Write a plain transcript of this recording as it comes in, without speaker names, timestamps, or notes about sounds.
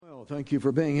Well, thank you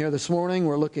for being here this morning.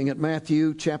 We're looking at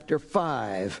Matthew chapter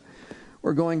 5.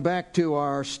 We're going back to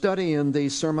our study in the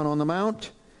Sermon on the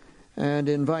Mount and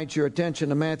invite your attention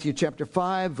to Matthew chapter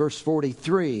 5, verse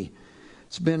 43.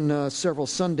 It's been several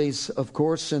Sundays, of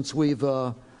course, since we've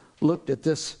looked at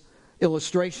this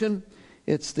illustration.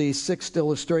 It's the sixth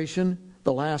illustration,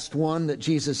 the last one that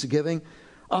Jesus is giving,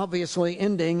 obviously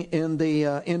ending in the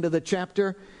end of the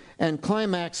chapter and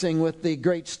climaxing with the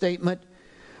great statement,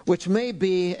 which may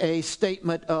be a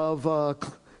statement of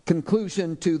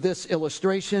conclusion to this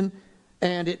illustration,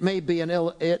 and it may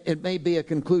be a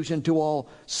conclusion to all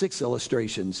six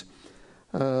illustrations,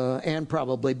 and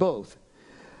probably both.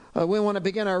 We want to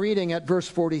begin our reading at verse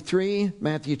 43,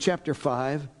 Matthew chapter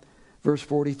 5, verse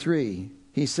 43.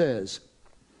 He says,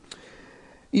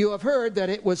 "You have heard that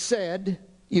it was said,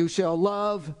 'You shall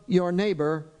love your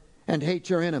neighbor and hate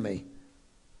your enemy.'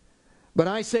 But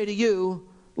I say to you,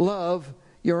 love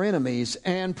your enemies,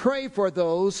 and pray for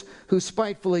those who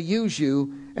spitefully use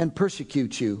you and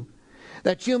persecute you,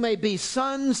 that you may be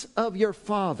sons of your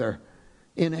Father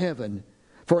in heaven.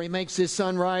 For he makes his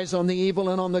sun rise on the evil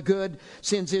and on the good,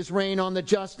 sends his rain on the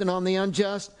just and on the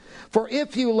unjust. For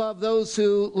if you love those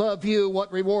who love you,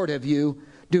 what reward have you?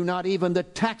 Do not even the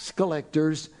tax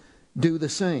collectors do the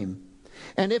same?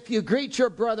 And if you greet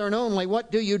your brethren only, what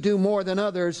do you do more than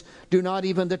others? Do not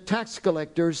even the tax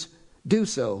collectors do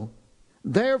so?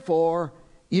 Therefore,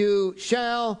 you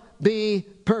shall be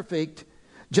perfect,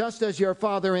 just as your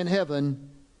Father in heaven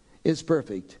is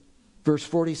perfect." Verse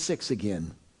 46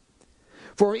 again.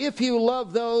 "For if you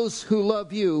love those who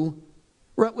love you,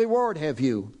 what reward have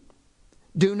you?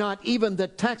 Do not even the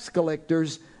tax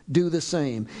collectors do the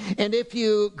same? And if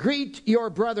you greet your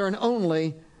brethren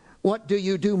only, what do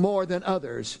you do more than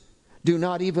others? Do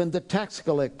not even the tax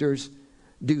collectors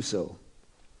do so?"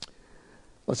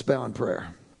 Let's bow in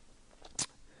prayer.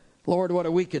 Lord, what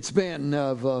a week it's been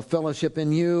of fellowship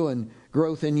in you and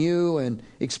growth in you and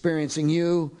experiencing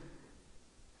you.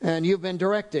 And you've been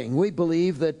directing. We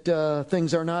believe that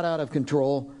things are not out of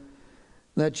control,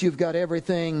 that you've got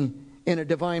everything in a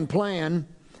divine plan,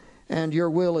 and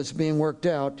your will is being worked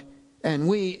out. And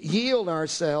we yield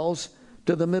ourselves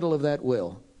to the middle of that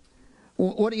will.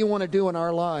 What do you want to do in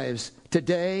our lives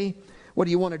today? What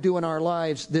do you want to do in our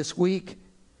lives this week?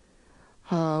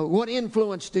 What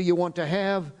influence do you want to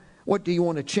have? What do you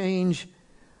want to change?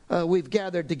 We've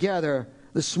gathered together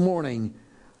this morning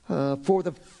for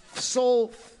the sole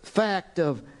fact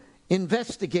of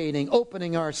investigating,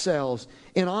 opening ourselves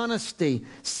in honesty,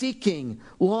 seeking,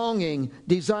 longing,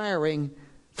 desiring,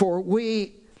 for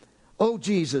we, oh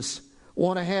Jesus,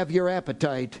 want to have your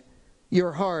appetite,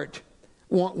 your heart,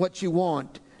 want what you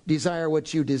want, desire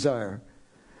what you desire.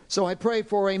 So I pray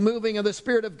for a moving of the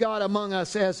Spirit of God among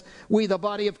us as we, the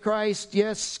body of Christ,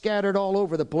 yes, scattered all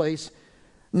over the place,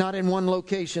 not in one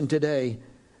location today,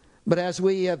 but as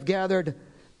we have gathered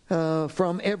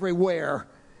from everywhere,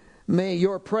 may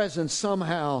your presence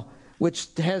somehow, which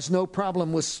has no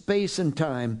problem with space and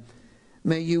time,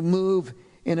 may you move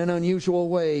in an unusual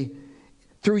way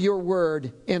through your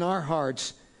word in our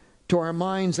hearts, to our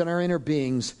minds and our inner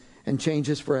beings, and change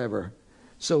us forever.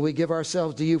 So we give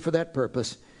ourselves to you for that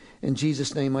purpose. In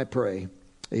Jesus' name I pray.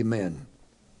 Amen.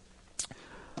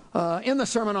 In the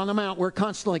Sermon on the Mount, we're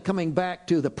constantly coming back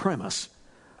to the premise.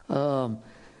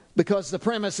 Because the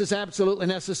premise is absolutely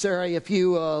necessary. If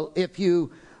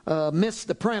you miss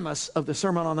the premise of the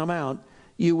Sermon on the Mount,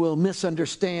 you will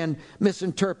misunderstand,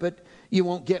 misinterpret. You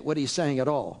won't get what he's saying at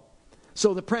all.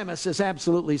 So the premise is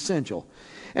absolutely essential.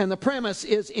 And the premise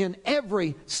is in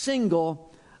every single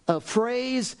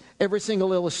phrase, every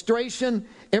single illustration,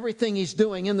 everything he's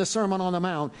doing in the Sermon on the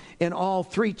Mount in all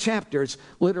three chapters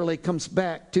literally comes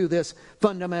back to this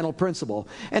fundamental principle.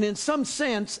 And in some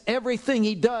sense, everything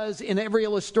he does in every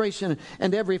illustration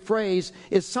and every phrase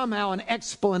is somehow an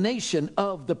explanation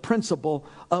of the principle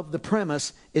of the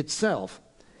premise itself.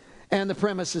 And the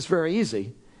premise is very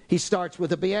easy. He starts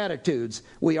with the Beatitudes.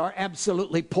 We are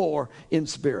absolutely poor in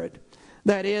spirit.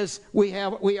 That is, we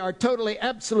are totally,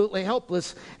 absolutely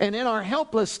helpless. And in our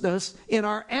helplessness, in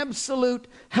our absolute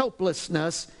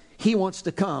helplessness, he wants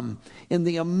to come in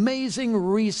the amazing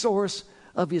resource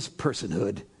of his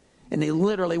personhood. And he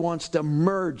literally wants to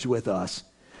merge with us.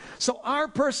 So our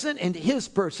person and his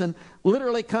person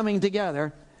literally coming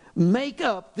together make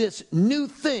up this new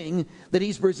thing that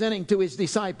he's presenting to his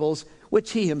disciples,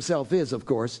 which he himself is, of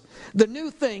course. The new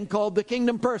thing called the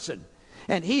kingdom person.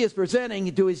 And he is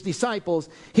presenting to his disciples,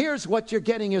 here's what you're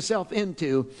getting yourself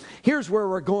into. Here's where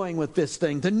we're going with this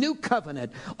thing. The new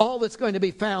covenant, all that's going to be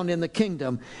found in the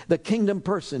kingdom. The kingdom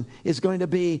person is going to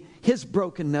be his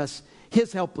brokenness,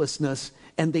 his helplessness,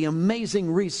 and the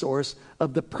amazing resource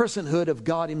of the personhood of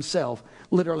God himself,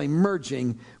 literally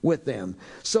merging with them.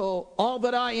 So all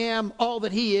that I am, all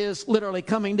that he is, literally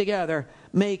coming together,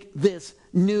 make this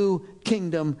new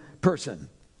kingdom person.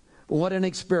 What an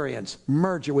experience.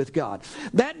 Merger with God.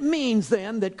 That means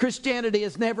then that Christianity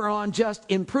is never on just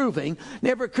improving.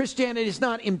 Christianity is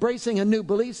not embracing a new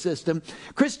belief system.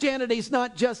 Christianity is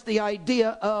not just the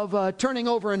idea of turning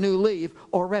over a new leaf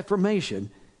or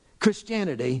reformation.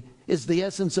 Christianity is the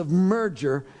essence of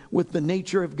merger with the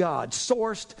nature of God,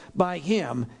 sourced by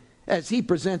him. As he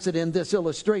presents it in this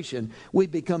illustration, we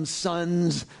become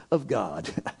sons of God.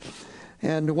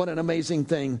 And what an amazing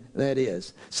thing that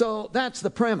is. So that's the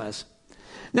premise.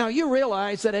 Now you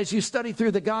realize that as you study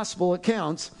through the gospel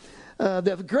accounts,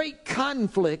 the great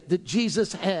conflict that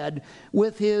Jesus had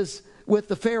with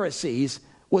the Pharisees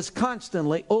was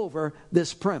constantly over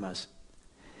this premise.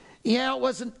 Yeah,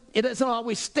 it isn't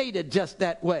always stated just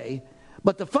that way,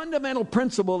 but the fundamental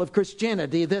principle of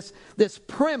Christianity, this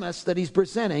premise that he's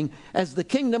presenting as the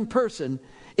kingdom person,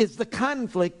 is the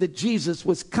conflict that Jesus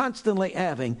was constantly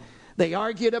having. They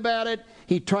argued about it.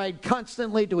 He tried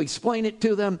constantly to explain it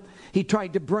to them. He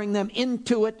tried to bring them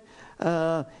into it.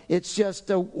 It's just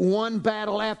one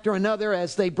battle after another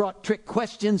as they brought trick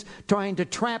questions trying to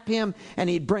trap him, and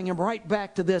he'd bring him right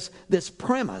back to this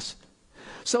premise.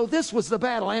 So this was the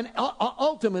battle, and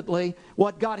ultimately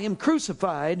what got him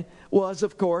crucified was,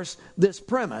 of course, this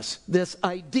premise, this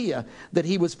idea that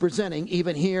he was presenting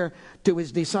even here to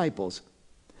his disciples.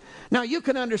 Now you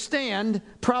can understand,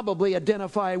 probably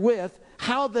identify with,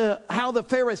 how the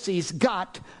Pharisees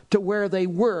got to where they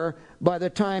were by the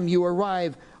time you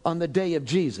arrive on the day of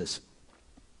Jesus.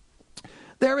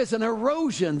 There is an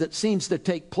erosion that seems to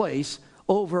take place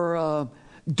over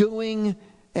doing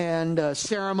and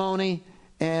ceremony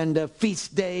and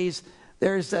feast days.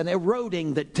 There's an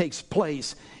eroding that takes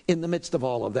place in the midst of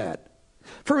all of that.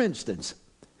 For instance,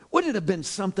 wouldn't it have been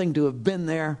something to have been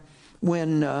there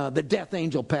when the death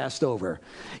angel passed over?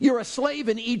 You're a slave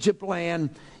in Egypt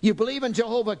land. You believe in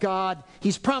Jehovah God.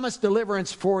 He's promised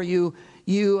deliverance for you.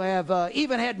 You have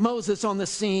even had Moses on the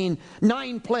scene.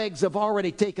 9 plagues have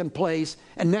already taken place.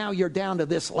 And now you're down to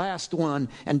this last one.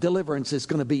 And deliverance is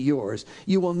going to be yours.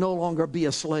 You will no longer be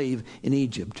a slave in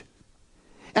Egypt.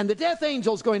 And the death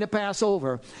angel is going to pass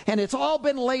over. And it's all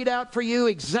been laid out for you,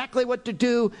 exactly what to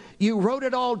do. You wrote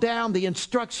it all down, the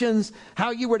instructions,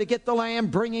 how you were to get the lamb,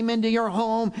 bring him into your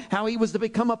home, how he was to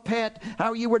become a pet,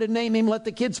 how you were to name him, let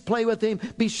the kids play with him,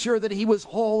 be sure that he was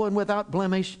whole and without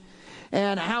blemish.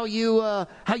 And how you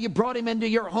brought him into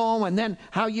your home, and then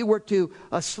how you were to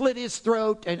slit his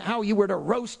throat, and how you were to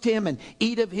roast him and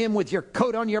eat of him with your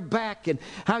coat on your back, and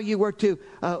how you were to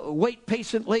wait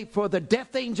patiently for the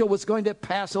death angel was going to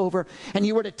pass over, and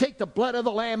you were to take the blood of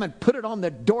the lamb and put it on the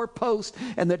doorpost,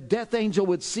 and the death angel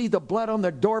would see the blood on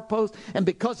the doorpost, and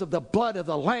because of the blood of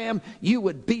the lamb, you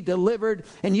would be delivered,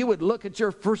 and you would look at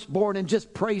your firstborn and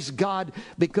just praise God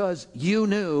because you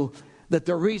knew that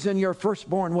the reason your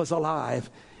firstborn was alive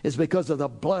is because of the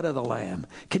blood of the lamb.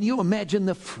 Can you imagine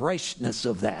the freshness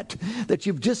of that? That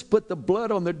you've just put the blood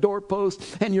on the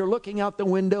doorpost and you're looking out the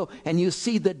window and you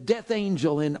see the death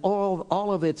angel in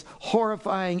all of its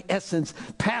horrifying essence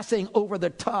passing over the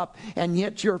top, and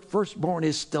yet your firstborn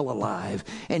is still alive.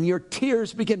 And your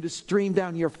tears begin to stream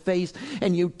down your face,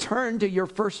 and you turn to your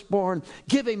firstborn,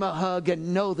 give him a hug,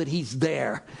 and know that he's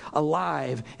there,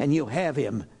 alive, and you have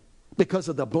him because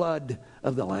of the blood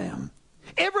of the lamb.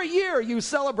 Every year you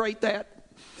celebrate that.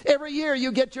 Every year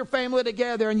you get your family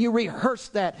together and you rehearse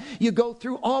that. You go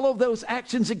through all of those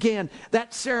actions again,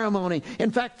 that ceremony. In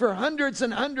fact, for hundreds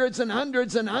and hundreds and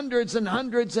hundreds and hundreds and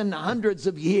hundreds and hundreds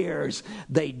of years,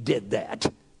 they did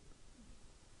that.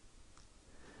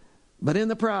 But in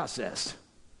the process,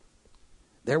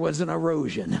 there was an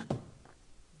erosion.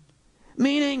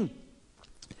 Meaning,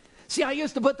 see, I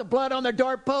used to put the blood on the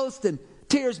doorpost, and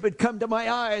tears would come to my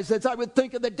eyes as I would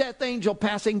think of the death angel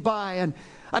passing by, and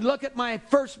I'd look at my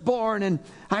firstborn and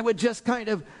I would just kind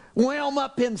of whelm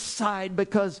up inside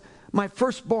because my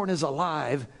firstborn is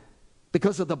alive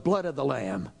because of the blood of the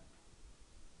lamb.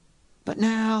 But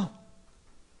now,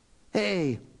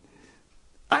 hey,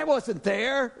 I wasn't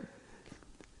there.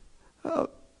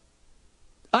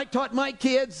 I taught my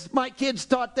kids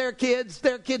taught their kids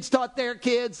taught their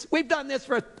kids. We've done this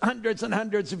for hundreds and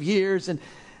hundreds of years, and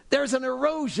there's an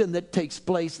erosion that takes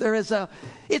place.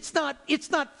 It's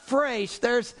not fresh.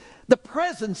 The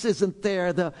presence isn't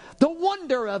there. The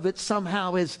wonder of it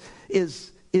somehow is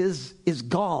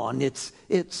gone. I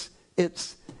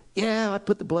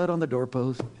put the blood on the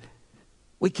doorpost.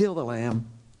 We kill the lamb.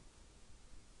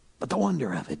 But the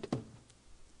wonder of it,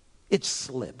 it's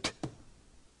slipped.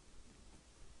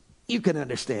 You can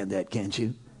understand that, can't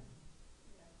you?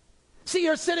 See,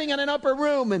 you're sitting in an upper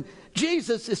room and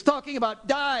Jesus is talking about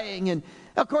dying, and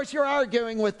of course you're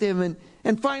arguing with him,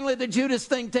 and finally the Judas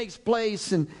thing takes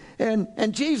place, and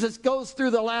Jesus goes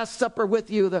through the Last Supper with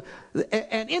you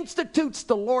and institutes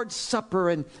the Lord's Supper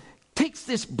and takes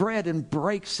this bread and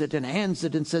breaks it and hands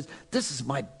it and says, "This is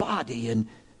my body," and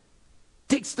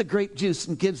takes the grape juice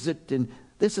and gives it, and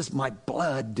 "This is my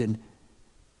blood, and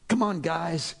come on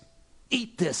guys,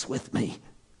 eat this with me."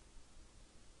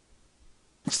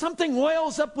 Something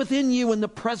wells up within you in the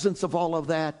presence of all of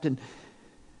that. And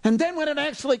then when it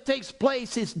actually takes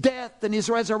place, his death and his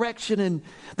resurrection, and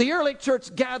the early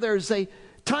church gathers,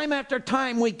 time after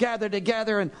time we gather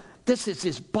together, and this is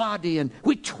his body, and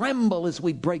we tremble as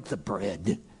we break the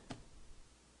bread.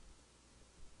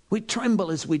 We tremble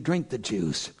as we drink the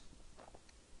juice.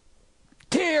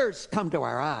 Tears come to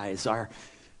our eyes. Our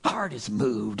heart is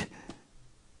moved.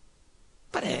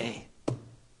 But hey,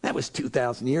 that was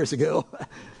 2,000 years ago.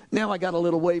 Now I got a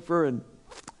little wafer and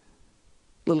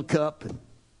a little cup, and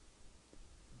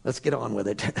let's get on with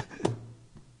it.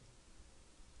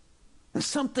 And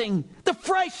something, the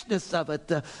freshness of it,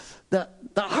 the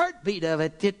heartbeat of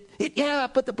it, I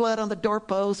put the blood on the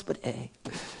doorpost, but hey,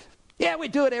 yeah, we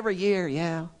do it every year,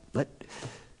 yeah. But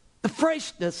the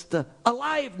freshness, the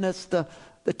aliveness, the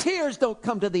tears don't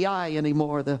come to the eye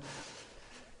anymore.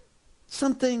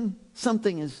 Something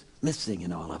is missing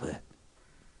in all of it.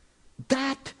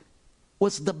 That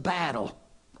was the battle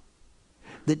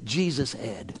that Jesus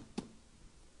had.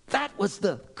 That was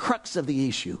the crux of the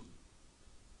issue.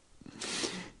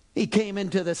 He came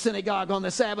into the synagogue on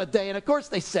the Sabbath day, and of course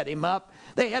they set him up.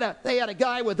 They had a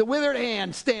guy with a withered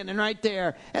hand standing right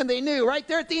there, and they knew right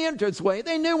there at the entranceway,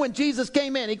 they knew when Jesus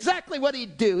came in exactly what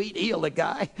he'd do. He'd heal the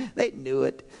guy. They knew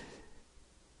it.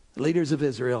 The leaders of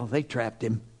Israel, they trapped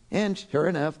him. And sure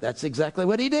enough, that's exactly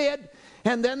what he did.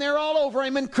 And then they're all over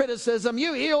him in criticism.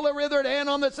 You heal a withered hand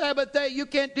on the Sabbath day. You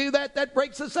can't do that. That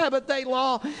breaks the Sabbath day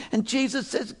law. And Jesus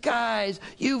says, guys,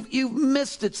 you've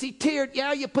missed it. See, tears,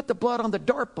 yeah, you put the blood on the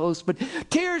doorpost, but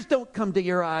tears don't come to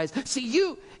your eyes.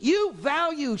 See, you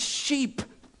value sheep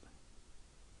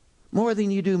more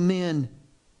than you do men.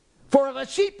 For if a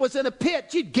sheep was in a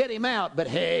pit, you'd get him out. But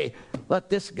hey, let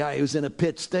this guy who's in a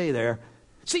pit stay there.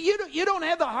 See, you don't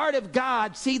have the heart of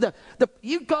God. See,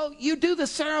 you do the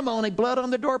ceremony, blood on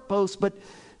the doorpost, but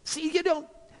see,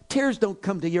 tears don't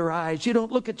come to your eyes. You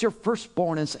don't look at your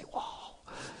firstborn and say, "Wow."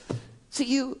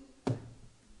 See,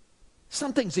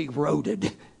 something's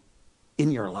eroded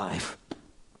in your life.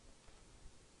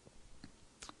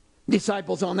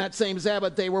 Disciples on that same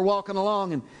Sabbath, they were walking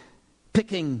along and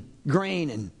picking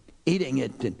grain and eating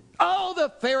it, and the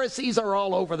Pharisees are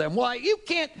all over them. Why?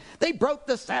 They broke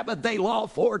the Sabbath day law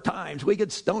 4 times. We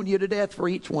could stone you to death for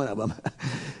each one of them.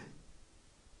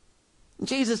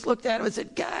 Jesus looked at him and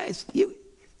said, guys, you've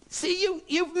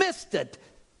missed it.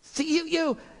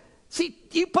 See,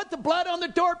 you put the blood on the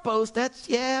doorpost. That's,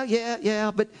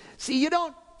 yeah. But see,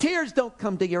 tears don't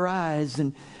come to your eyes,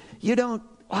 and you don't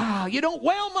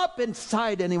whelm up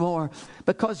inside anymore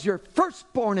because your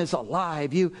firstborn is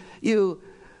alive. You do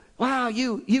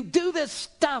this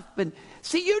stuff, and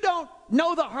see, you don't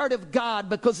know the heart of God,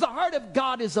 because the heart of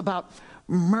God is about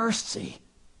mercy,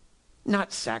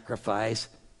 not sacrifice.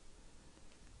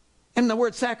 And the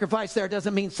word sacrifice there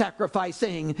doesn't mean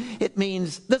sacrificing. It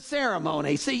means the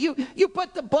ceremony. See, you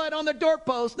put the blood on the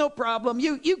doorpost, no problem.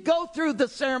 You go through the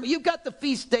ceremony. You got the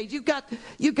feast days. You got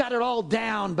it all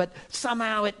down, but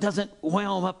somehow it doesn't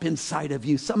whelm up inside of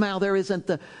you. Somehow there isn't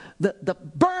the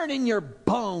burn in your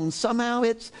bones. Somehow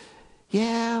it's,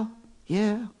 yeah.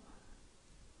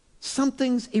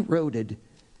 Something's eroded.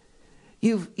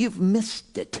 You've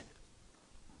missed it.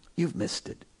 You've missed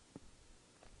it.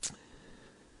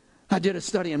 I did a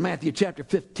study in Matthew chapter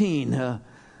 15.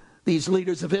 These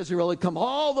leaders of Israel had come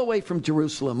all the way from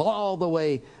Jerusalem, all the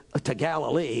way to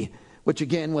Galilee, which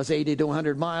again was 80 to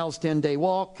 100 miles, 10-day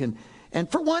walk. And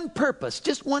for one purpose,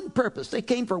 just one purpose. They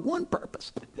came for one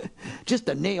purpose, just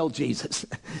to nail Jesus.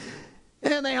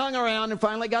 And they hung around and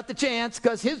finally got the chance,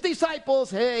 because his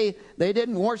disciples, hey, they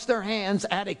didn't wash their hands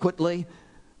adequately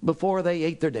before they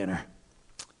ate their dinner.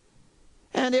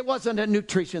 And it wasn't a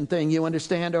nutrition thing, you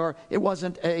understand, or it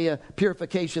wasn't a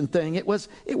purification thing. It was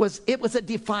a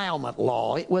defilement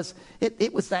law. It was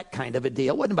that kind of a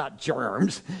deal. It wasn't about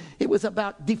germs. It was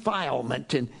about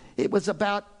defilement, and it was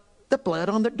about the blood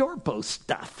on the doorpost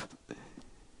stuff.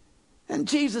 And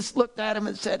Jesus looked at him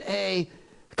and said, hey,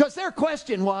 because their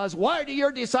question was, why do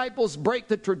your disciples break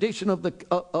the tradition of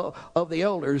the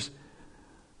elders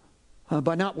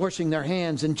by not washing their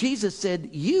hands? And Jesus said,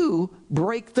 you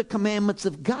break the commandments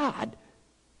of God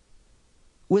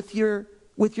with your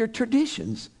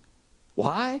traditions.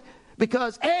 Why?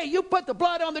 Because, hey, you put the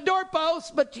blood on the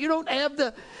doorpost, but you don't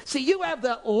have you have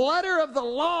the letter of the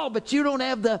law, but you don't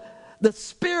have the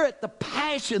spirit, the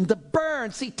passion, the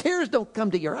burn. See, tears don't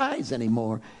come to your eyes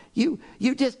anymore. You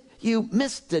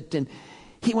missed it. And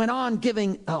he went on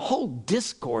giving a whole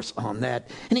discourse on that.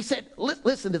 And he said,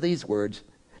 listen to these words.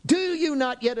 Do you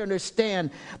not yet understand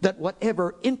that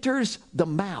whatever enters the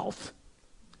mouth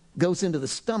goes into the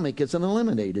stomach isn't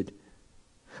eliminated?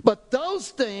 But those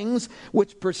things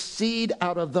which proceed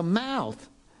out of the mouth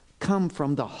come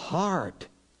from the heart,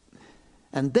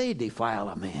 and they defile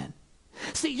a man.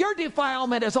 See, your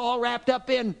defilement is all wrapped up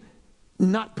in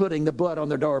not putting the blood on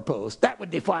the doorpost. That would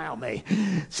defile me.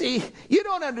 See, you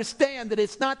don't understand that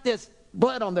it's not this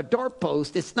blood on the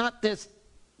doorpost. It's not this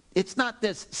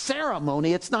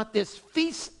ceremony. It's not this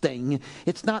feast thing.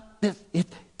 It's not this.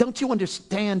 Don't you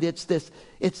understand? It's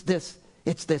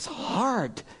this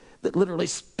heart that literally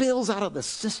spills out of the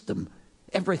system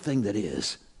everything that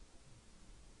is.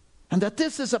 And that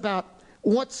this is about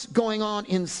what's going on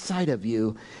inside of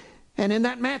you. And in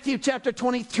that Matthew chapter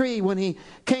 23, when he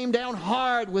came down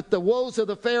hard with the woes of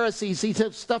the Pharisees, he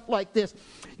said stuff like this.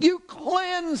 You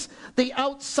cleanse the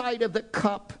outside of the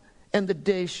cup and the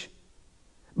dish,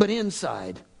 but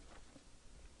inside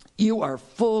you are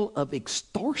full of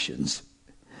extortions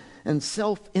and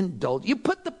self-indulgence. You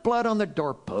put the blood on the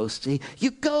doorpost. See?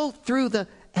 You go through the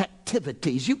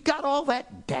activities. You got all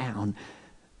that down.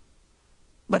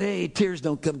 But hey, tears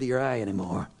don't come to your eye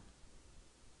anymore.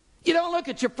 You don't look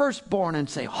at your firstborn and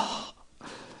say, oh,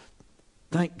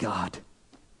 thank God.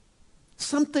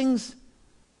 Something's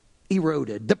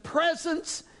eroded. The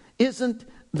presence isn't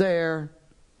there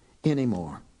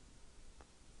anymore.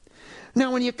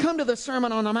 Now, when you come to the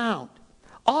Sermon on the Mount,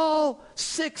 all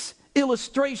 6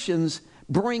 illustrations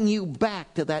bring you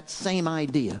back to that same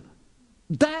idea.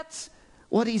 That's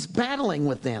what he's battling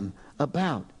with them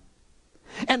about.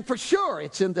 And for sure,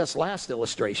 it's in this last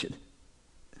illustration.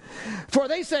 For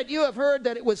they said, you have heard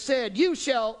that it was said, you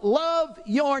shall love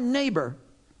your neighbor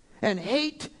and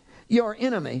hate your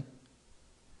enemy.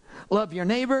 Love your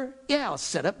neighbor? Yeah, I'll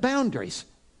set up boundaries.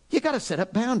 You got to set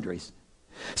up boundaries.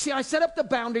 See, I set up the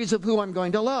boundaries of who I'm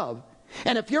going to love.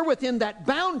 And if you're within that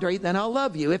boundary, then I'll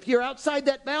love you. If you're outside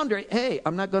that boundary, hey,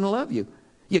 I'm not going to love you.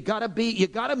 You got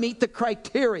to meet the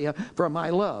criteria for my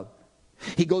love.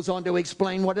 He goes on to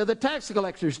explain, what do the tax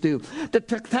collectors do? The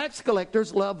tax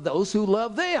collectors love those who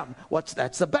love them.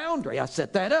 That's the boundary. I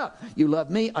set that up. You love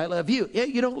me, I love you. Hey,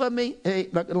 you don't love me? Hey,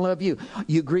 I'm not going to love you.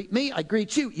 You greet me, I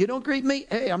greet you. You don't greet me?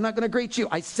 Hey, I'm not going to greet you.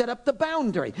 I set up the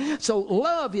boundary. So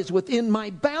love is within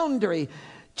my boundary.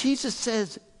 Jesus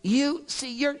says, you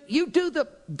do the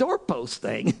doorpost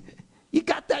thing. You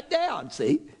got that down,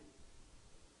 see?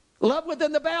 Love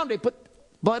within the boundary. Put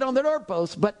blood on the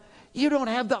doorpost, but you don't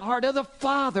have the heart of the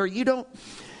Father. You don't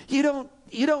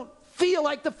feel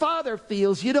like the Father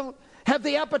feels. You don't have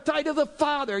the appetite of the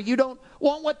Father. You don't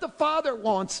want what the Father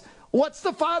wants. What's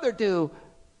the Father do?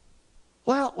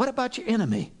 Well, what about your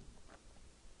enemy?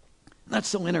 That's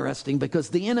so interesting because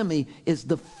the enemy is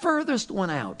the furthest one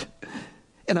out.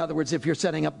 In other words, if you're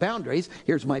setting up boundaries,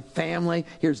 here's my family,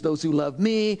 here's those who love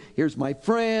me, here's my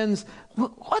friends.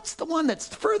 What's the one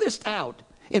that's furthest out?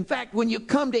 In fact, when you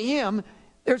come to him,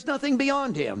 there's nothing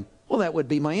beyond him. Well, that would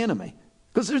be my enemy,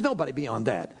 because there's nobody beyond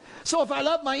that. So if I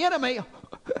love my enemy,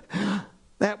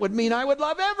 that would mean I would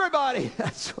love everybody.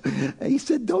 He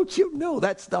said, don't you know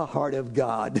that's the heart of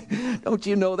God? Don't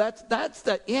you know that's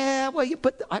the, yeah, well,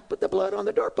 I put the blood on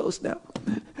the doorpost now.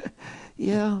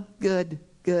 Yeah, good.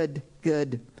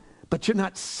 But you're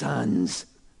not sons.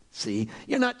 See,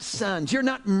 you're not sons. You're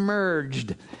not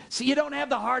merged. See, you don't have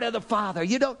the heart of the Father.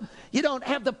 You don't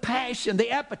have the passion, the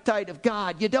appetite of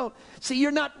God.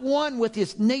 You're not one with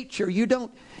his nature. You're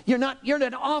not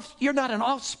an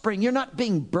offspring. You're not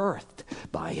being birthed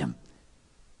by him.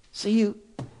 See, you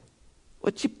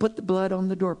put the blood on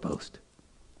the doorpost.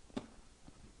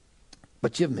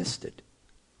 But you've missed it.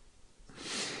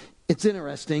 It's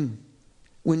interesting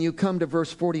when you come to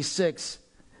verse 46,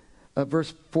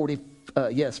 verse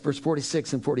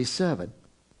 46 and 47,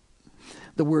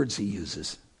 the words he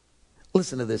uses.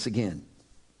 Listen to this again.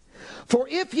 For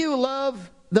if you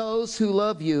love those who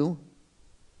love you,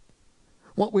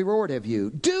 what reward have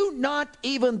you? Do not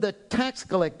even the tax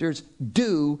collectors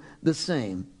do the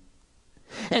same?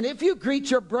 And if you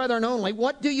greet your brethren only,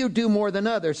 what do you do more than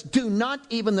others? Do not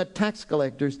even the tax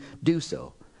collectors do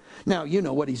so? Now, you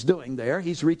know what he's doing there.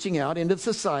 He's reaching out into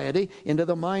society, into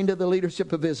the mind of the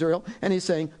leadership of Israel, and he's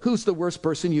saying, who's the worst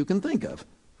person you can think of?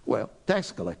 Well,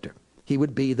 tax collector.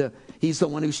 He's the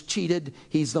one who's cheated.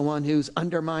 He's the one who's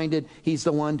undermined. He's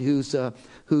the one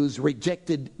who's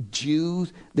rejected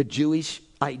Jews, the Jewish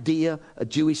idea, a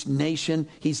Jewish nation.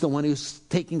 He's the one who's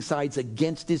taking sides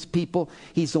against his people.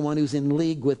 He's the one who's in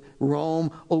league with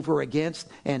Rome over against,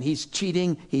 and he's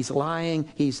cheating, he's lying,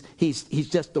 he's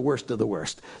just the worst of the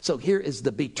worst. So here is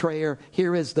the betrayer.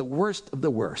 Here is the worst of the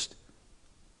worst.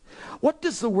 What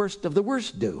does the worst of the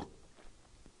worst do?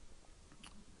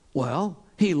 Well,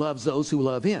 he loves those who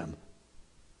love him.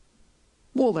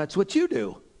 Well, that's what you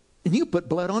do. And you put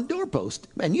blood on doorpost.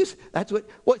 And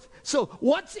so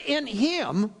what's in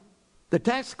him, the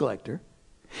tax collector,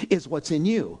 is what's in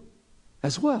you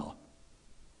as well.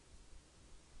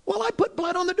 Well, I put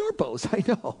blood on the doorpost, I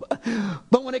know.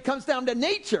 But when it comes down to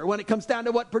nature, when it comes down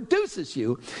to what produces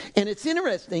you, and it's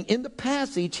interesting, in the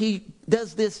passage he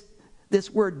does this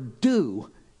word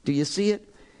do. Do you see it?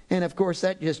 And of course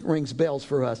that just rings bells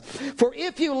for us. For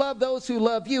if you love those who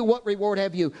love you, what reward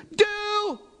have you? Do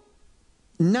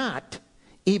not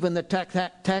even the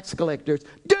tax collectors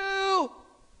do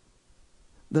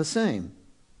the same.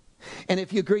 And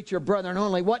if you greet your brethren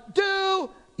only, what do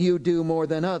you do more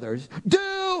than others?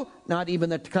 Do not even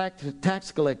the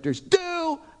tax collectors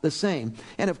do the same.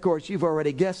 And of course you've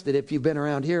already guessed it if you've been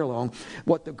around here long,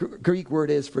 what the Greek word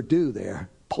is for do there.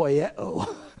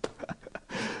 Poieo.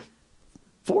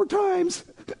 4 times.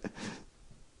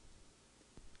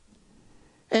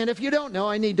 And if you don't know,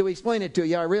 I need to explain it to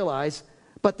you, I realize.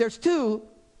 But there's 2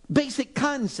 basic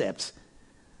concepts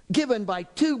given by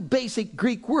 2 basic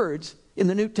Greek words in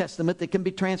the New Testament that can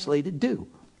be translated do.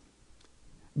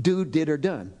 Do, did, or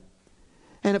done.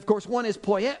 And of course, one is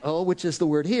poieo, which is the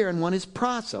word here, and one is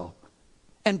praso.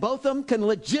 And both of them can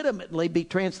legitimately be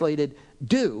translated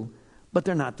do, but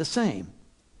they're not the same.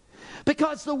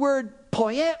 Because the word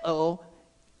poieo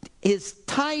is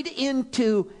tied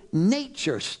into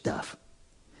nature stuff.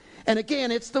 And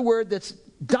again, it's the word that's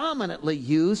dominantly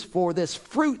used for this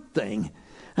fruit thing.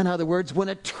 In other words, when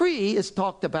a tree is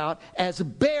talked about as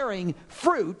bearing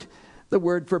fruit, the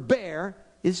word for bear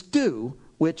is do,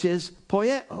 which is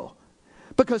poieo.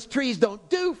 Because trees don't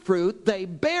do fruit, they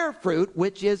bear fruit,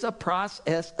 which is a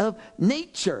process of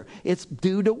nature. It's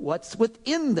due to what's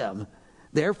within them.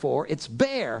 Therefore, it's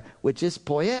bear, which is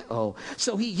poieo.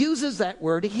 So he uses that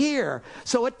word here.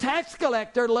 So a tax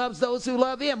collector loves those who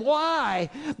love him. Why?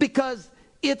 Because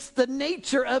it's the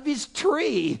nature of his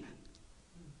tree.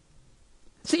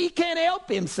 See, he can't help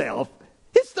himself.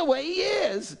 It's the way he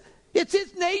is. It's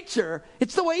his nature.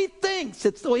 It's the way he thinks.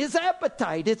 It's the way his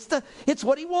appetite. It's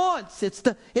what he wants. It's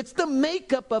the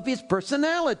makeup of his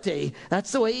personality.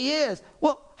 That's the way he is.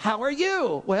 Well, how are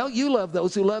you? Well, you love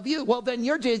those who love you. Well, then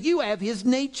you have his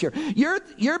nature.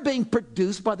 You're being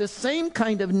produced by the same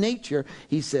kind of nature,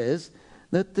 he says,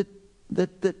 that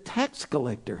the tax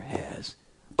collector has.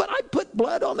 But I put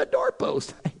blood on the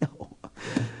doorpost. I know.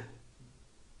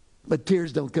 But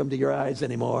tears don't come to your eyes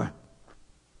anymore.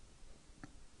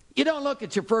 You don't look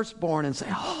at your firstborn and say,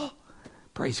 oh,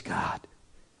 praise God.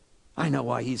 I know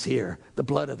why he's here. The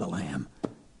blood of the Lamb.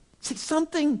 See,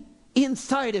 something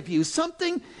inside of you,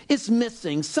 something is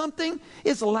missing. Something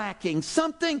is lacking.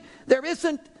 Something,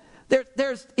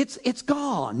 it's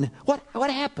gone.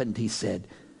 What happened, he said,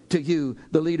 to you,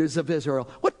 the leaders of Israel?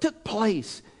 What took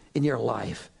place in your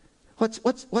life?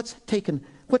 What's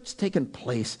taken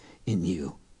place in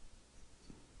you?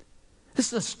 This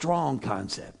is a strong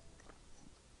concept.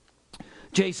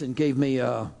 Jason gave me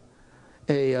a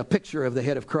picture of the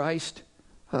head of Christ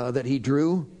that he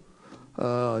drew.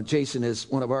 Jason is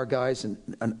one of our guys, and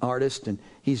an artist, and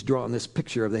he's drawn this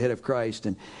picture of the head of Christ.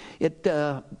 And it,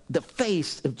 the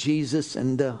face of Jesus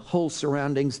and the whole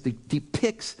surroundings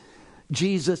depicts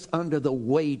Jesus under the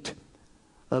weight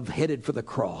of headed for the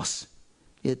cross.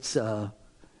 It's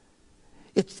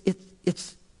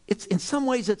in some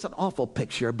ways it's an awful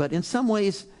picture, but in some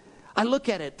ways I look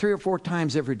at it 3 or 4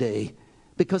 times every day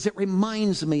because it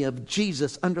reminds me of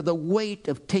Jesus under the weight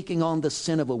of taking on the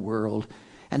sin of a world.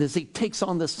 And as he takes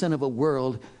on the sin of a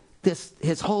world,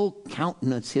 his whole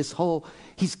countenance,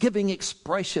 he's giving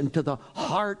expression to the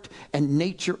heart and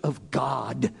nature of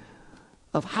God,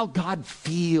 of how God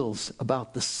feels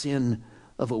about the sin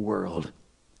of a world.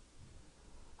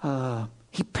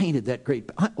 He painted that great.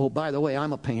 Oh, by the way,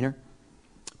 I'm a painter.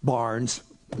 Barnes.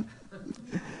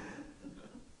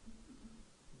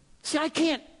 See, I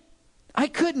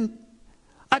couldn't.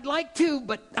 I'd like to,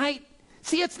 but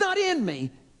it's not in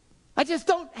me. I just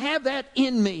don't have that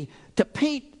in me to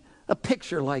paint a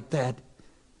picture like that.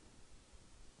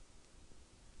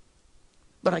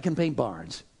 But I can paint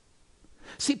barns.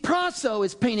 See, praso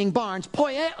is painting barns.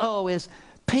 Poieo is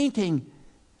painting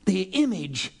the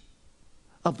image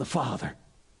of the Father.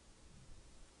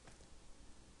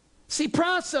 See,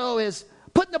 prasso is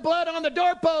putting the blood on the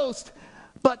doorpost,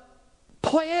 but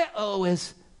poieo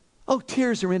is, oh,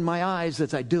 tears are in my eyes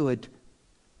as I do it.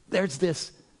 There's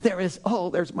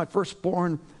my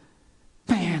firstborn.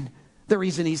 Man, the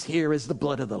reason he's here is the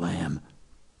blood of the Lamb.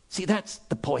 See, that's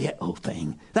the poieo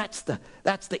thing. That's the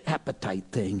appetite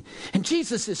thing. And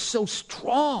Jesus is so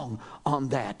strong on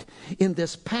that in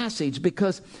this passage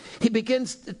because he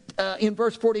begins in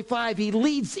verse 45. He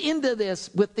leads into this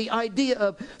with the idea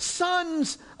of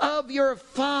sons of your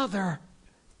Father.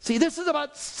 See, this is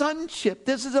about sonship.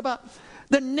 This is about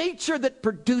the nature that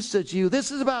produces you.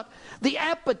 This is about the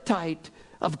appetite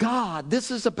of God. This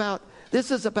is about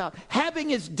having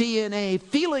his DNA,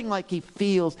 feeling like he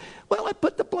feels. Well, I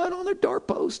put the blood on the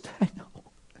doorpost.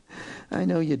 I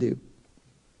know you do.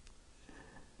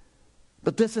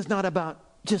 But this is not about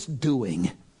just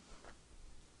doing.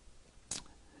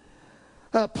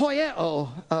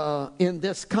 Poieo, in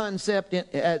this concept,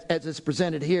 as it's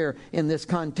presented here in this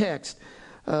context,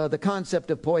 the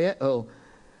concept of poieo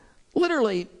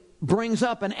literally brings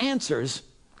up and answers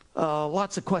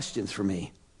lots of questions for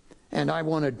me. And I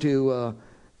wanted to,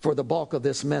 for the bulk of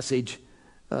this message,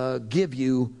 give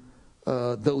you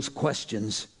those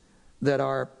questions that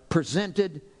are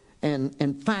presented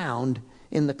and found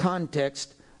in the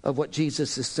context of what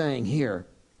Jesus is saying here.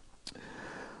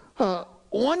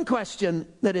 One question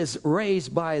that is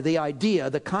raised by the idea,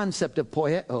 the concept of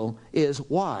poieo, is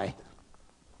why?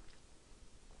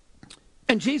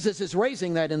 And Jesus is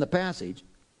raising that in the passage.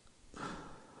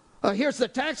 Here's the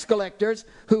tax collectors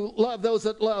who love those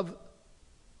that love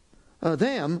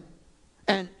them,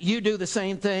 and you do the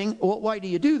same thing. Well, why do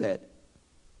you do that?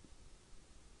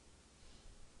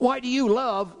 Why do you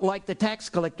love like the tax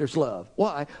collectors love?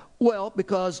 Why? Well,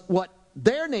 because what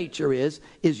their nature is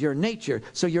your nature.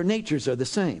 So your natures are the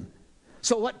same.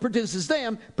 So what produces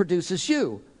them produces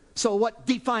you. So what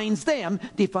defines them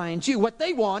defines you. What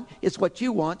they want is what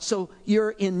you want. So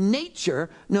you're in nature.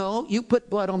 No, you put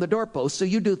blood on the doorpost, so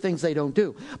you do things they don't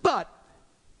do. But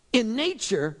in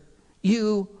nature,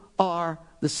 you are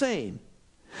the same.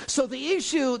 So the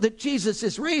issue that Jesus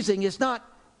is raising is not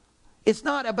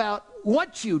about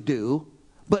what you do,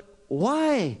 but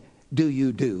why do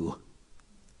you do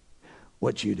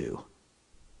what you do?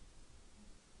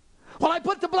 Well, I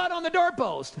put the blood on the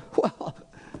doorpost. Well,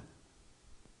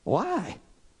 why?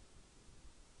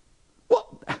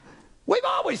 Well, we've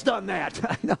always done that.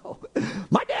 I know.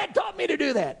 My dad taught me to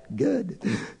do that. Good.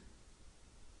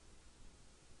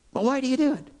 But why do you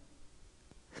do it?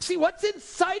 See, what's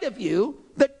inside of you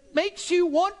that makes you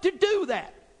want to do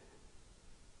that?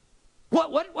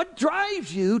 What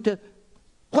drives you to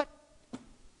what?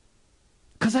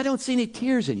 Because I don't see any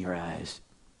tears in your eyes.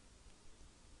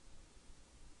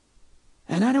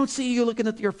 And I don't see you looking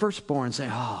at your firstborn and say,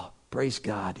 oh, praise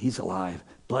God, he's alive.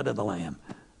 Blood of the Lamb.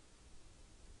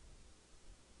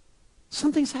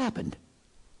 Something's happened.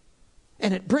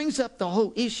 And it brings up the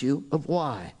whole issue of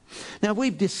why. Now,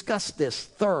 we've discussed this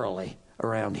thoroughly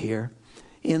around here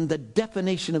in the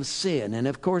definition of sin. And,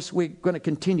 of course, we're going to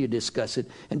continue to discuss it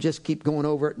and just keep going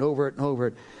over it and over it and over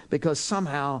it because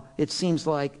somehow it seems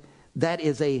like that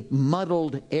is a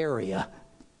muddled area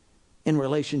in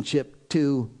relationship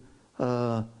to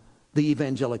the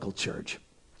evangelical church.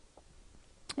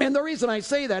 And the reason I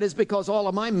say that is because all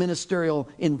of my ministerial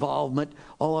involvement,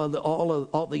 all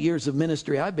the years of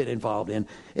ministry I've been involved in,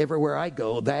 everywhere I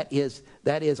go, that is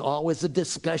always a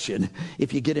discussion.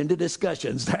 If you get into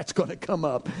discussions, that's going to come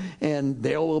up, and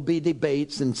there will be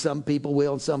debates, and some people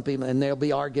will, and there'll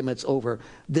be arguments over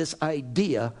this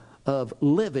idea of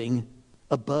living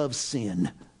above sin.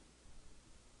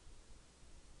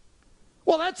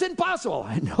 Well, that's impossible.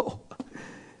 I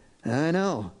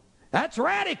know. That's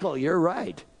radical. You're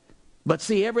right. But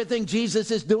see, everything Jesus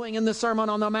is doing in the Sermon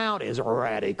on the Mount is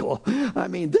radical. I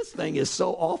mean, this thing is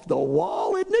so off the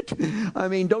wall, isn't it? I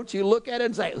mean, don't you look at it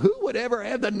and say, who would ever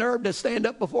have the nerve to stand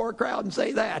up before a crowd and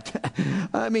say that?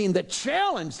 I mean, the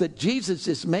challenge that Jesus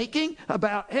is making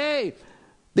about, hey,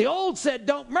 the old said,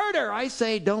 don't murder. I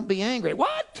say, don't be angry.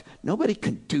 What? Nobody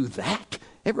can do that.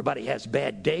 Everybody has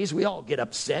bad days. We all get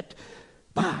upset.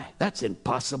 My, that's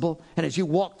impossible. And as you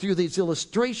walk through these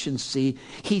illustrations, see,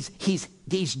 he's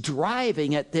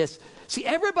driving at this. See,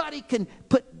 everybody can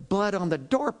put blood on the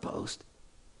doorpost.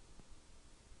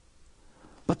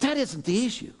 But that isn't the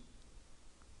issue.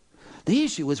 The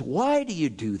issue is, why do you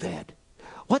do that?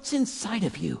 What's inside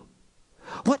of you?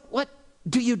 What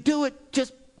do you do it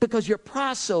just Because you're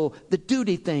praso, the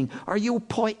duty thing, or you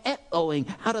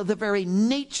poieoing out of the very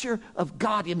nature of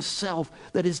God himself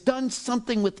that has done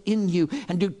something within you.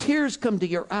 And do tears come to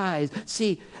your eyes?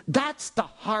 See, that's the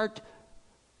heart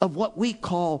of what we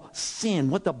call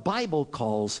sin, what the Bible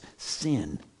calls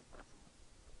sin.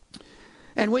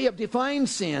 And we have defined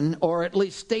sin, or at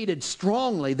least stated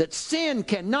strongly, that sin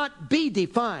cannot be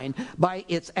defined by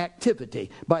its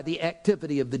activity, by the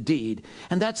activity of the deed.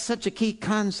 And that's such a key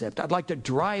concept. I'd like to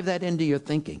drive that into your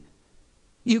thinking.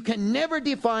 You can never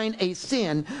define a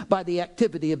sin by the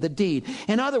activity of the deed.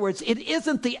 In other words, it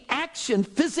isn't the action,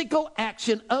 physical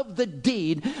action of the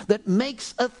deed that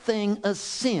makes a thing a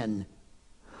sin.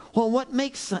 Well, what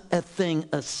makes a thing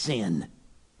a sin?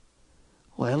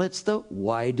 Well, it's the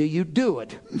why do you do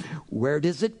it? Where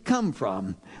does it come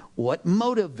from? What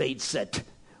motivates it?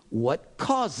 What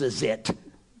causes it?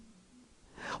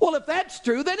 Well, if that's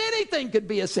true, then anything could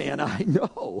be a sin. I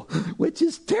know, which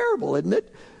is terrible, isn't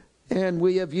it? And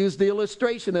we have used the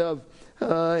illustration of,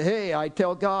 hey, I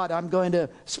tell God I'm going to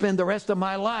spend the rest of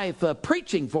my life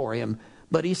preaching for him.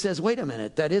 But he says, wait a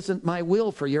minute, that isn't my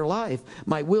will for your life.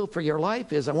 My will for your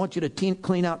life is I want you to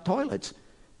clean out toilets.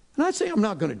 And I say, I'm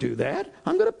not going to do that.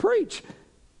 I'm going to preach.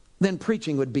 Then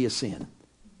preaching would be a sin.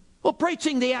 Well,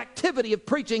 preaching, the activity of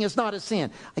preaching is not a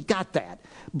sin. I got that.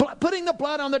 Putting the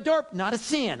blood on the door, not a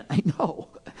sin. I know.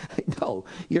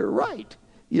 You're right.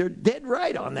 You're dead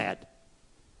right on that.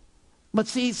 But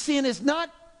see, sin is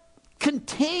not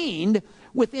contained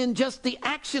within just the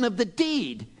action of the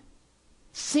deed.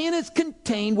 Sin is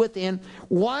contained within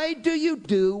why do you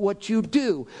do what you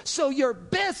do. So your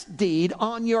best deed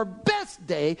on your best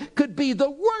day could be the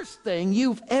worst thing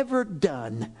you've ever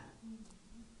done.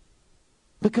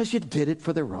 Because you did it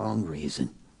for the wrong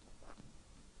reason.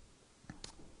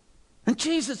 And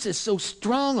Jesus is so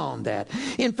strong on that.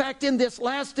 In fact, in this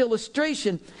last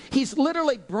illustration, he's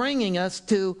literally bringing us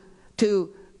to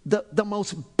the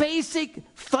most basic,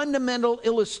 fundamental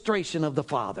illustration of the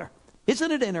Father.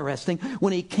 Isn't it interesting?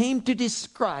 When he came to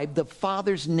describe the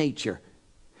Father's nature,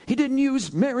 he didn't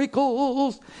use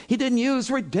miracles. He didn't use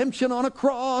redemption on a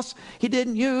cross. He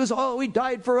didn't use, he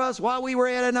died for us while we were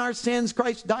in our sins.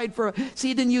 Christ died for us. See,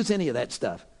 he didn't use any of that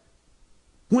stuff.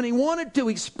 When he wanted to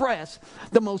express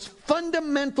the most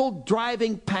fundamental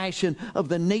driving passion of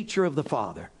the nature of the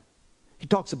Father, he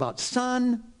talks about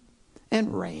sun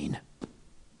and rain.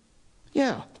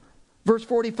 Yeah, verse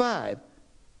 45.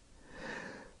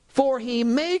 For he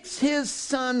makes his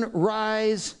sun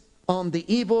rise on the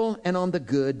evil and on the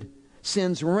good,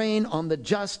 sends rain on the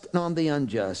just and on the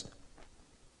unjust.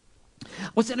 I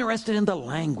was interested in the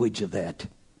language of that.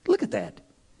 Look at that.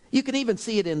 You can even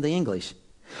see it in the English.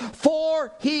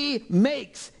 For he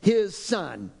makes his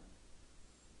sun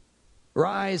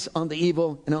rise on the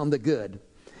evil and on the good.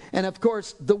 And of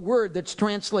course, the word that's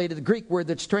translated, the Greek word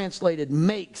that's translated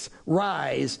makes,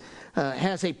 rise,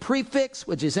 has a prefix,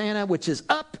 which is ana, which is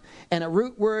up, and a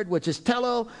root word, which is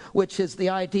telo, which is the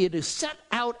idea to set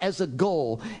out as a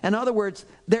goal. In other words,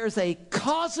 there's a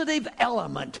causative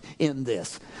element in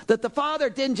this. That the Father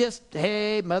didn't just,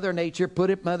 hey, Mother Nature,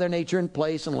 put Mother Nature in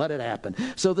place and let it happen.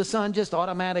 So the Son just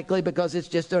automatically, because it's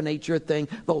just a nature thing,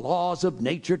 the laws of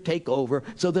nature take over.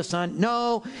 So the Son,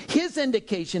 no, his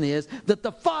indication is that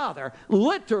the Father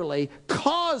literally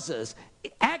causes,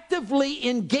 actively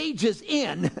engages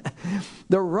in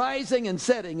the rising and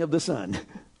setting of the sun.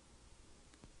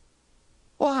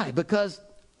 Why? Because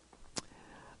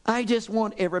I just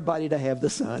want everybody to have the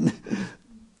sun.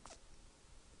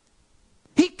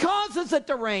 He causes it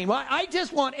to rain. Why? I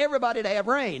just want everybody to have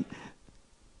rain.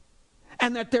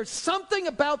 And that there's something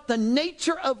about the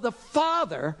nature of the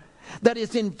Father that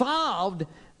is involved,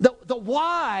 the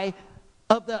why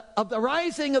of the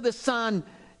rising of the sun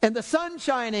and the sun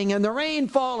shining and the rain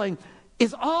falling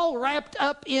is all wrapped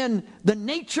up in the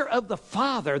nature of the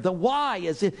Father. The why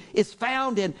is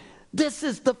found in, this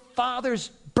is the Father's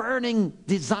burning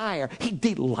desire. He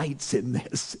delights in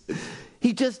this.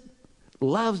 He just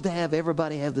loves to have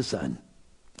everybody have the sun.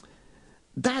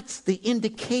 That's the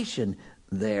indication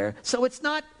there. So it's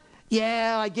not,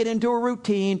 I get into a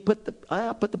routine, put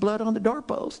the blood on the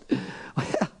doorpost.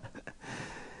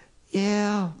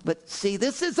 Well, but see,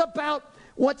 this is about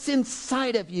what's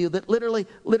inside of you that literally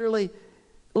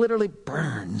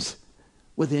burns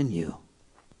within you.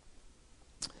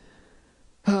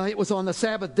 It was on the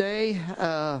Sabbath day.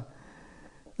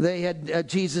 They had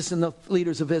Jesus and the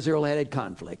leaders of Israel had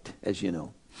conflict, as you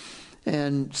know.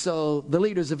 And so the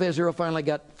leaders of Israel finally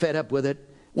got fed up with it,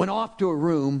 went off to a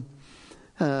room,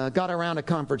 got around a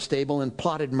conference table and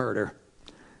plotted murder.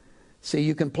 See,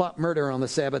 you can plot murder on the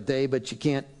Sabbath day, but you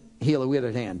can't heal a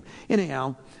withered hand.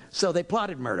 Anyhow, so they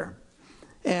plotted murder.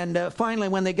 And finally,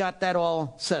 when they got that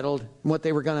all settled, what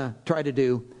they were going to try to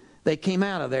do, they came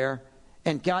out of there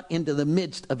and got into the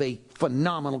midst of a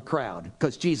phenomenal crowd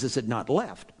because Jesus had not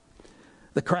left.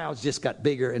 The crowds just got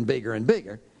bigger and bigger and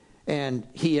bigger. And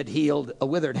he had healed a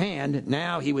withered hand.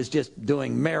 Now he was just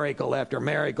doing miracle after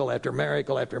miracle after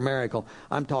miracle after miracle.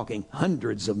 I'm talking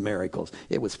hundreds of miracles.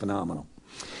 It was phenomenal.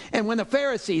 And when the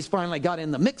Pharisees finally got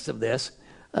in the mix of this,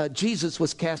 Jesus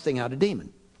was casting out a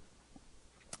demon.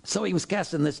 So he was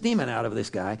casting this demon out of this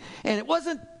guy. And it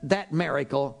wasn't that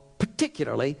miracle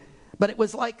particularly, but it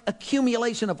was like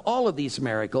accumulation of all of these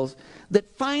miracles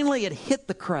that finally it hit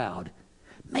the crowd.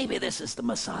 Maybe this is the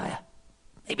Messiah.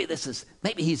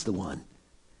 Maybe he's the one.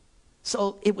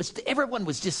 So everyone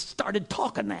was just started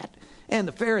talking that. And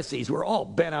the Pharisees were all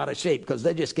bent out of shape because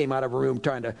they just came out of a room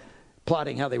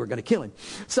plotting how they were going to kill him.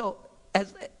 So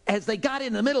as they got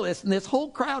in the middle of this, and this whole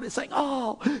crowd is saying,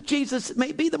 oh, Jesus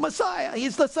may be the Messiah.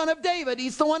 He's the Son of David.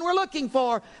 He's the one we're looking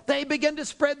for. They begin to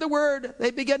spread the word.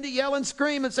 They begin to yell and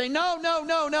scream and say, no, no,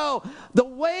 no, no. The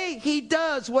way he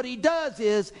does what he does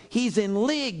is he's in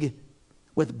league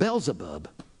with Beelzebub,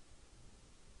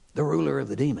 the ruler of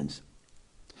the demons.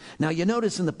 Now you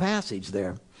notice in the passage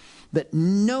there that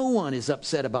no one is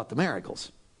upset about the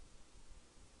miracles.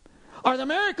 Are the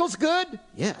miracles good?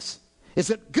 Yes. Is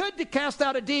it good to cast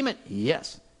out a demon?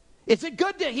 Yes. Is it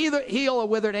good to heal a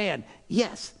withered hand?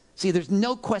 Yes. See, there's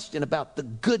no question about the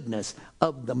goodness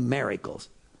of the miracles.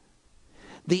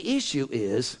 The issue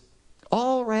is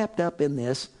all wrapped up in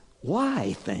this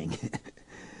why thing.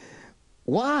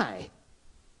 Why?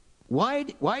 Why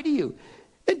do you?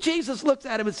 And Jesus looks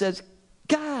at him and says,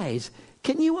 guys,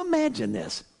 can you imagine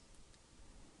this?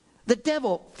 The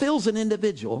devil fills an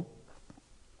individual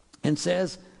and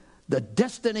says, the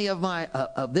destiny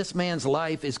of this man's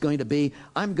life is going to be,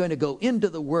 I'm going to go into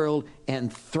the world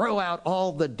and throw out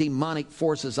all the demonic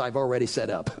forces I've already set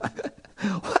up.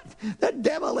 What? The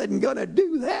devil isn't going to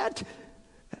do that.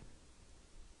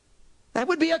 That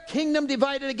would be a kingdom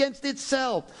divided against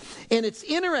itself. And it's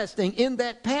interesting, in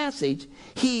that passage,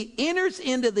 he enters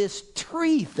into this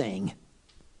tree thing.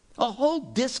 A whole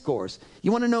discourse.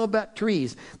 You want to know about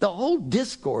trees? The whole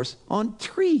discourse on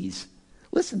trees.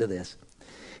 Listen to this.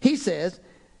 He says,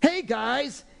 hey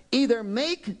guys, either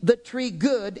make the tree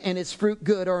good and its fruit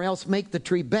good, or else make the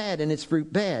tree bad and its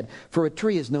fruit bad. For a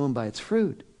tree is known by its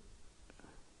fruit.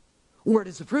 Where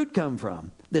does the fruit come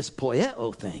from? This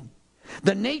poieo thing.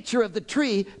 The nature of the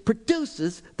tree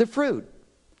produces the fruit.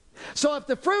 So if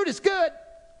the fruit is good,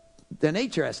 the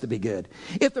nature has to be good.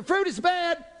 If the fruit is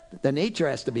bad, the nature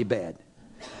has to be bad.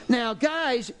 Now,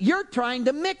 guys, you're trying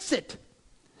to mix it.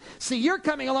 See, you're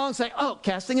coming along saying, oh,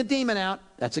 casting a demon out,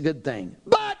 that's a good thing.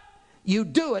 But you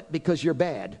do it because you're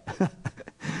bad.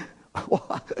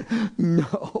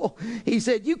 No. He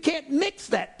said, you can't mix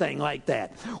that thing like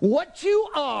that. What you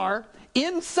are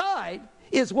inside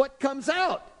is what comes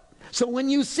out. So when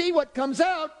you see what comes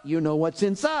out, you know what's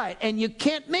inside. And you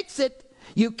can't mix it.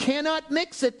 You cannot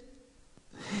mix it.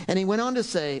 And he went on to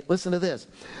say, listen to this.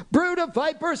 Brood of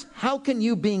vipers, how can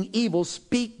you being evil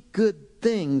speak good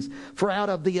things? For out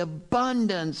of the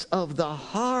abundance of the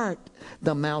heart,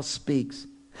 the mouth speaks.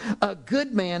 A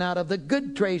good man out of the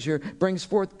good treasure brings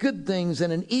forth good things,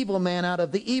 and an evil man out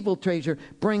of the evil treasure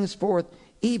brings forth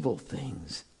evil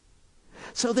things.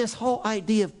 So this whole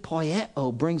idea of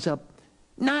poieo brings up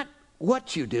not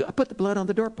what you do. I put the blood on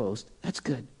the doorpost. That's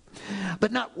good.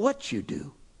 But not what you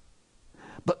do.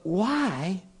 But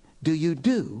why do you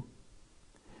do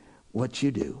what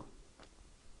you do?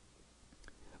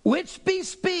 Which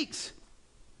bespeaks,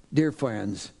 dear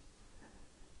friends,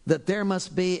 that there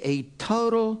must be a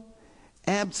total,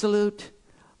 absolute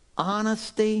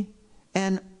honesty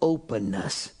and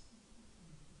openness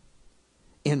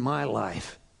in my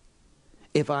life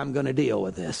if I'm going to deal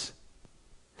with this.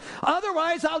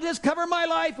 Otherwise, I'll just cover my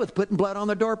life with putting blood on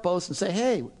the doorpost and say,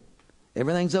 hey,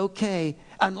 everything's okay.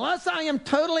 Unless I am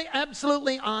totally,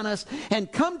 absolutely honest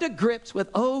and come to grips with,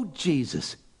 oh,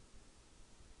 Jesus,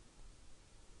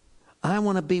 I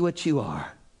want to be what you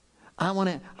are. I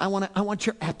want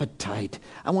your appetite.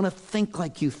 I want to think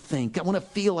like you think. I want to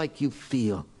feel like you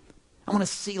feel. I want to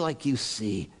see like you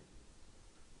see.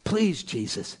 Please,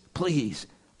 Jesus, please.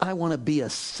 I want to be a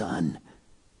son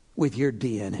with your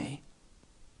DNA.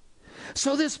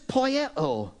 So this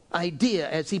poieo idea,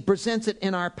 as he presents it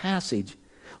in our passage,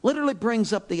 literally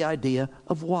brings up the idea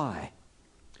of why.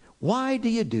 Why do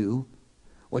you do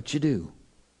what you do?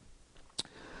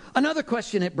 Another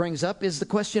question it brings up is the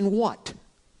question, what?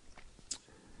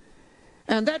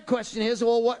 And that question is,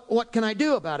 well, what can I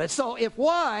do about it? So if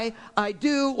why I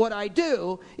do what I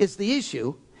do is the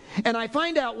issue, and I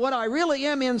find out what I really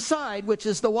am inside, which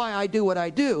is the why I do what I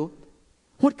do,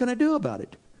 what can I do about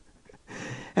it?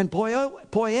 And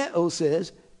poieo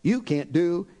says, you can't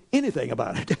do anything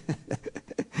about it.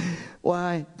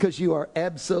 Why? Because you are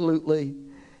absolutely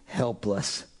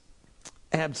helpless.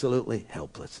 Absolutely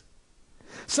helpless.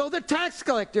 So the tax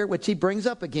collector, which he brings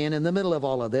up again in the middle of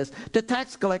all of this, the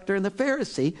tax collector and the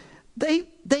Pharisee,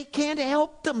 they can't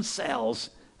help themselves.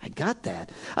 I got that.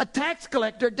 A tax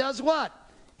collector does what?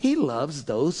 He loves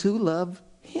those who love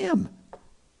him.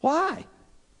 Why?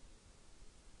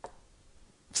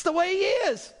 It's the way he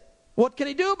is. What can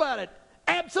he do about it?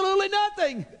 Absolutely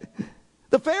nothing.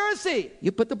 The Pharisee,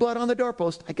 you put the blood on the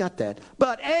doorpost. I got that.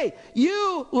 But hey,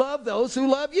 you love those who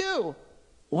love you.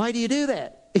 Why do you do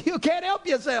that? You can't help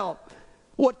yourself.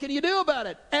 What can you do about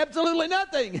it? Absolutely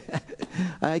nothing.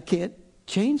 I can't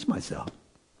change myself.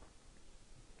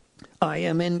 I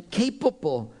am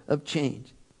incapable of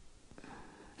change.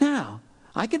 Now,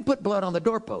 I can put blood on the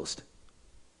doorpost.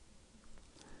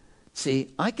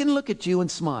 See, I can look at you and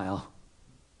smile.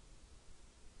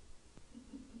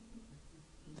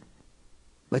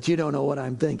 But you don't know what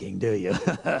I'm thinking, do you?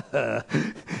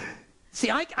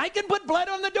 See, I can put blood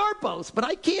on the doorpost, but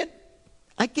I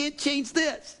can't change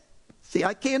this. See,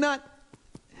 I cannot.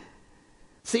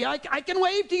 See, I can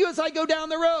wave to you as I go down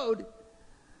the road.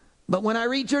 But when I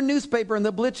read your newspaper in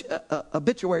the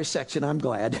obituary section, I'm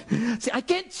glad. See, I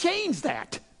can't change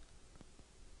that.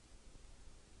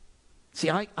 See,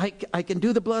 I can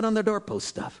do the blood on the doorpost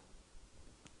stuff.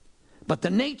 But the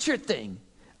nature thing,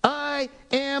 I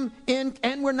am in,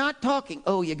 and we're not talking,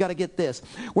 oh, you got to get this.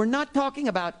 We're not talking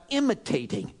about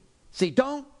imitating. See,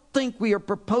 don't think we are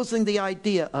proposing the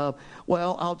idea of,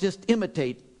 well, I'll just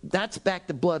imitate. That's back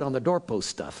to blood on the doorpost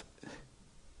stuff.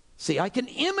 See, I can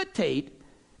imitate,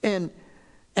 and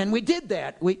we did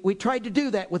that. We tried to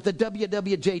do that with the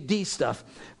WWJD stuff.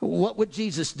 What would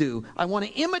Jesus do? I want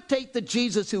to imitate the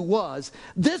Jesus who was.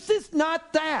 This is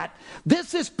not that.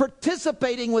 This is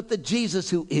participating with the Jesus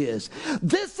who is.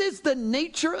 This is the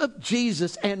nature of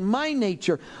Jesus and my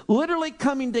nature literally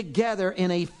coming together in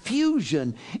a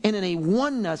fusion and in a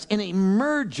oneness, in a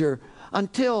merger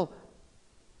until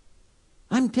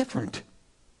I'm different.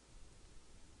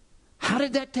 How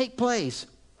did that take place?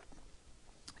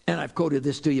 And I've quoted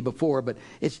this to you before, but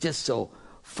it's just so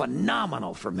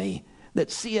phenomenal for me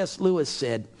that C.S. Lewis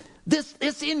said,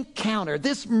 this encounter,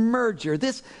 this merger,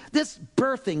 this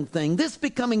birthing thing, this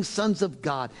becoming sons of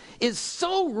God is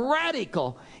so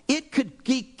radical,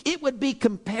 it would be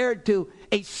compared to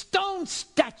a stone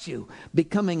statue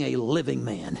becoming a living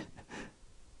man.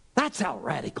 That's how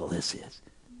radical this is.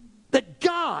 That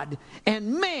God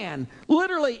and man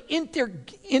literally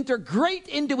integrate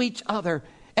into each other.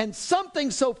 And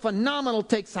something so phenomenal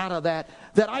takes out of that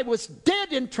I was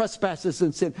dead in trespasses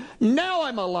and sin. Now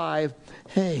I'm alive.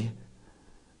 Hey,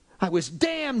 I was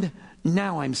damned.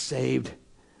 Now I'm saved.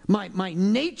 My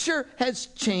nature has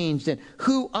changed and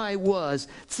who I was.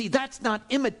 See, that's not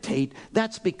imitate.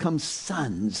 That's become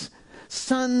sons.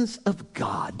 Sons of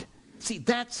God. See,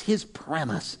 that's his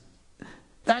premise.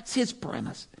 That's his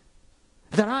premise.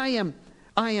 That I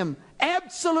am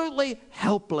absolutely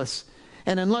helpless.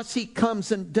 And unless he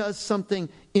comes and does something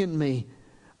in me,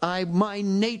 my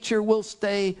nature will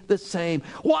stay the same.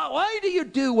 Why do you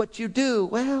do what you do?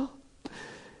 Well,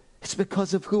 it's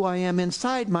because of who I am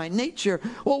inside, my nature.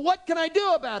 Well, what can I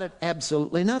do about it?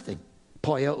 Absolutely nothing.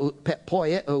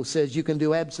 Poieo says you can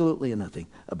do absolutely nothing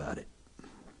about it.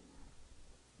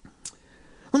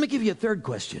 Let me give you a third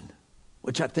question,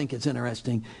 which I think is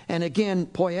interesting. And again,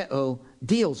 poieo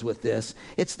deals with this.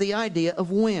 It's the idea of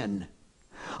when.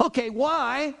 Okay,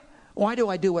 why? Why do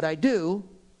I do what I do?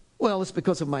 Well, it's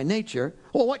because of my nature.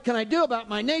 Well, what can I do about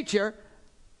my nature?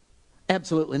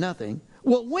 Absolutely nothing.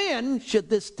 Well, when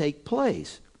should this take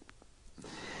place?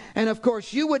 And of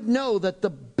course, you would know that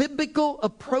the biblical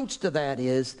approach to that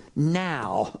is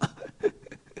now.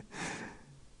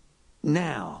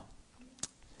 Now.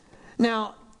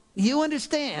 Now, you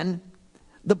understand,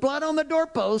 the blood on the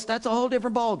doorpost, that's a whole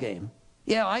different ballgame.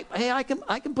 Yeah, I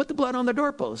can put the blood on the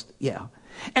doorpost. Yeah.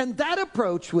 And that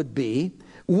approach would be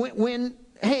when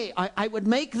I would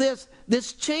make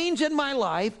this change in my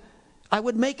life, I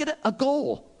would make it a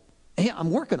goal. Hey, I'm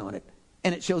working on it.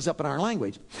 And it shows up in our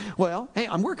language. Well, hey,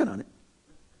 I'm working on it.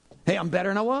 Hey, I'm better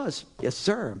than I was. Yes,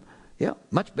 sir. Yeah,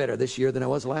 much better this year than I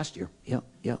was last year.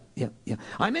 Yeah.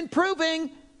 I'm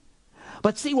improving.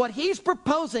 But see, what he's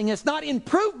proposing is not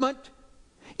improvement,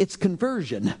 it's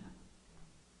conversion.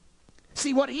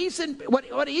 See, what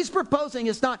he's proposing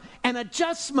is not an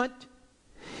adjustment.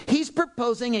 He's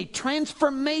proposing a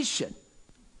transformation.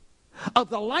 of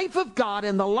the life of God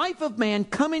and the life of man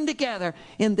coming together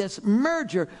in this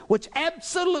merger, which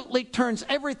absolutely turns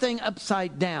everything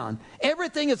upside down.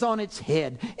 Everything is on its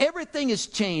head. Everything is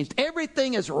changed.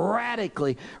 Everything is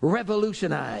radically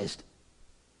revolutionized.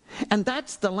 And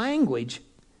that's the language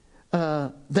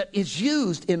that is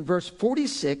used in verse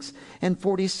 46 and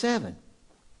 47.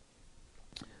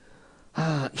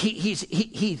 He's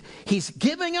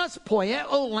giving us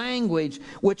poieo language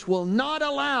which will not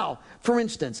allow, for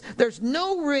instance, there's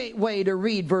no way to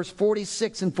read verse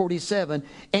 46 and 47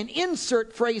 and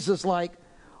insert phrases like,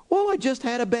 well, I just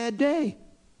had a bad day.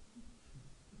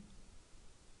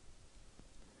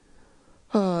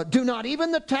 Do not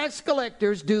even the tax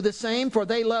collectors do the same, for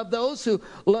they love those who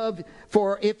love,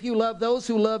 for if you love those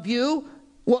who love you,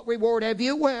 what reward have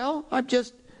you? Well, I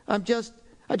just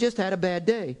had a bad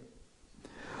day.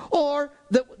 Or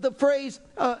the phrase,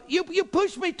 you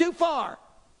pushed me too far.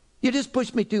 You just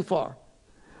pushed me too far.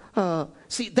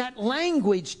 See, that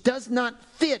language does not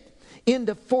fit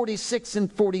into 46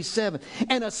 and 47.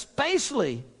 And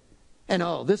especially,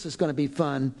 and this is going to be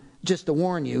fun, just to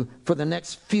warn you, for the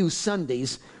next few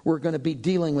Sundays, we're going to be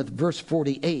dealing with verse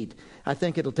 48. I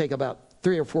think it'll take about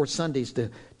 3 or 4 Sundays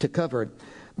to cover it.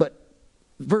 But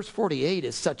verse 48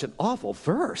 is such an awful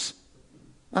verse.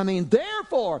 I mean,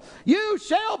 therefore, you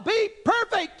shall be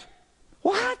perfect.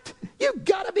 What? You've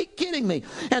got to be kidding me.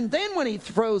 And then when he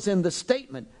throws in the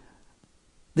statement,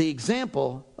 the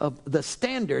example of the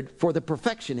standard for the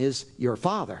perfection is your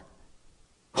Father.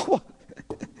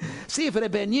 See, if it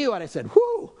had been you, I'd have said,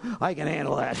 whew, I can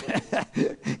handle that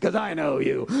because I know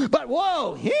you. But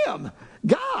whoa, him,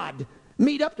 God,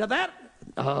 meet up to that?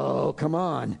 Oh, come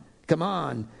on.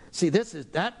 See,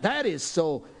 that is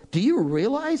so... Do you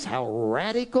realize how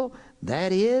radical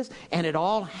that is? And it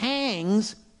all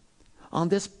hangs on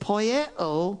this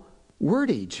poieo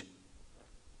wordage.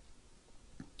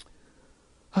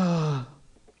 And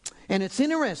it's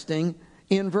interesting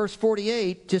in verse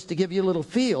 48, just to give you a little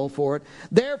feel for it.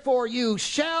 Therefore you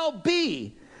shall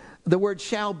be. The word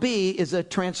shall be is a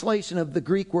translation of the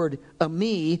Greek word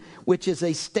ami, which is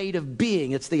a state of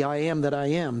being. It's the I am that I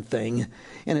am thing.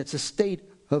 And it's a state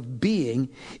of being.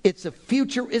 It's a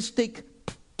futuristic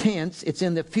tense. It's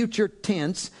in the future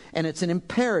tense, and it's an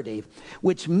imperative,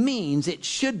 which means it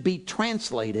should be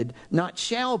translated, not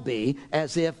shall be,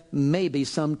 as if maybe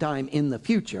sometime in the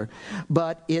future,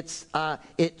 but it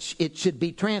should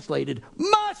be translated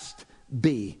must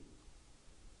be.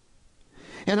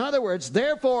 In other words,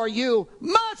 therefore you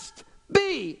must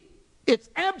be. It's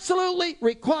absolutely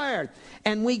required.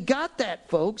 And we got that,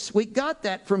 folks. We got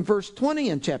that from verse 20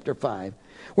 in chapter 5.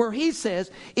 Where he says,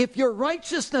 if your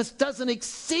righteousness doesn't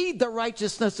exceed the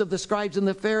righteousness of the scribes and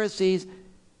the Pharisees,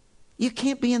 you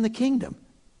can't be in the kingdom.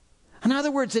 In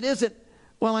other words, it isn't,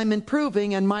 well, I'm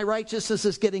improving and my righteousness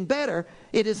is getting better.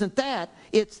 It isn't that.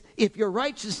 It's if your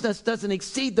righteousness doesn't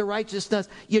exceed the righteousness,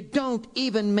 you don't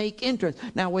even make entrance.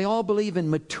 Now, we all believe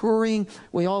in maturing.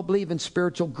 We all believe in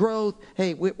spiritual growth.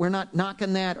 Hey, we're not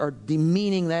knocking that or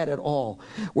demeaning that at all.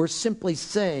 We're simply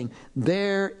saying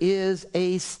there is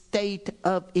a state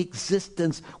of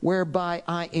existence whereby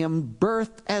I am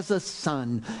birthed as a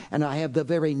son and I have the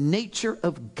very nature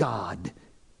of God.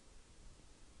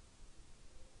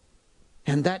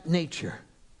 And that nature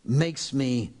makes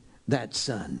me that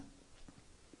son.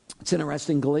 It's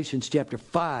interesting, Galatians chapter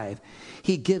 5,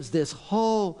 he gives this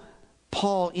whole,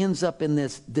 Paul ends up in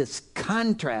this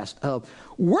contrast of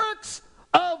works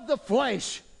of the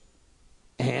flesh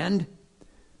and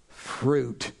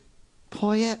fruit,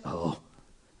 poieo,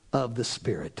 of the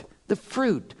Spirit. The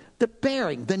fruit, the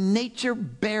bearing, the nature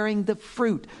bearing the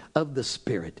fruit of the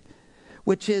Spirit,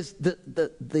 which is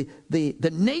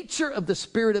the nature of the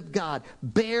Spirit of God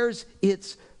bears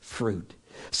its fruit.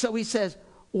 So he says,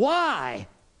 why?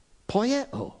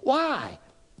 Poieo. Why?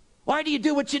 Why do you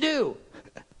do what you do?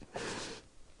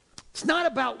 It's not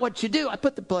about what you do. I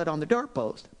put the blood on the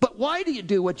doorpost. But why do you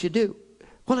do what you do?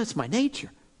 Well, it's my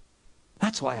nature.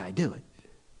 That's why I do it.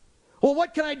 Well,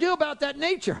 what can I do about that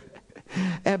nature?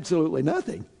 Absolutely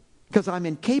nothing. Because I'm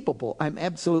incapable. I'm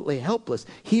absolutely helpless.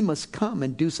 He must come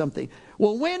and do something.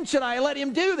 Well, when should I let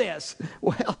him do this?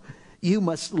 Well, you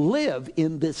must live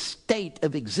in this state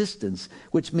of existence,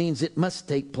 which means it must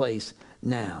take place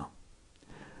now.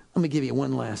 Let me give you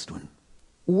one last one.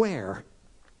 Where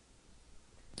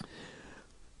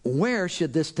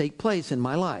should this take place in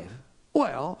my life?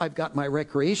 Well, I've got my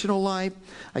recreational life,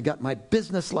 I got my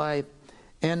business life,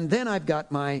 and then I've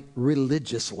got my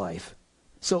religious life.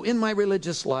 So in my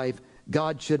religious life,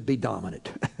 God should be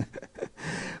dominant,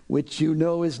 which you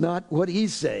know is not what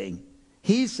he's saying.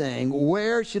 He's saying,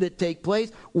 where should it take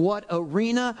place? What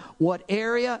arena, what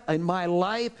area in my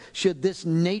life should this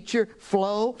nature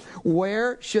flow?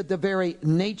 Where should the very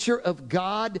nature of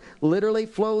God literally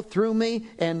flow through me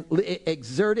and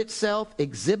exert itself,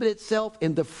 exhibit itself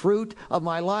in the fruit of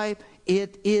my life?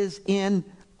 It is in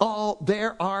all.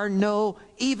 There are no,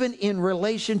 even in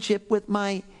relationship with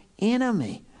my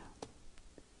enemy.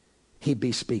 He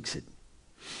bespeaks it.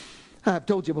 I've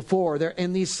told you before, there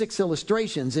in these 6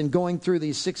 illustrations, in going through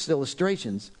these 6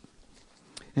 illustrations,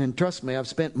 and trust me, I've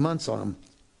spent months on them,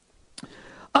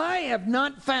 I have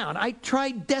not found, I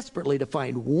tried desperately to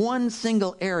find one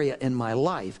single area in my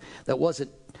life that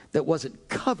wasn't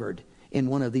covered in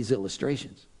one of these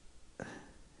illustrations.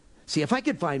 See, if I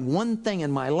could find one thing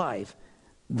in my life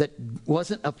that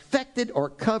wasn't affected or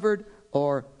covered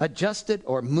or adjusted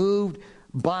or moved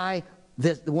by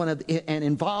and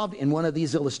involved in one of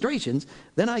these illustrations,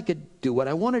 then I could do what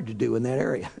I wanted to do in that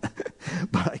area.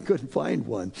 But I couldn't find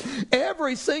one.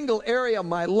 Every single area of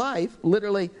my life,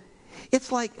 literally,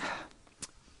 it's like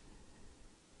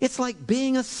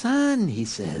being a son, he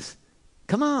says.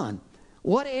 Come on.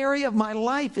 What area of my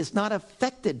life is not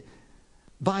affected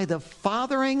by the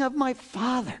fathering of my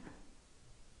Father?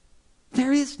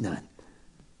 There is none.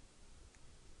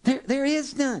 There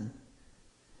is none.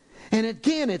 And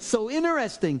again, it's so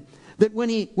interesting that when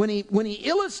he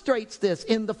illustrates this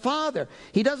in the Father,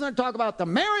 he doesn't talk about the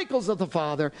miracles of the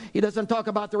Father. He doesn't talk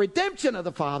about the redemption of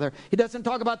the Father. He doesn't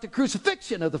talk about the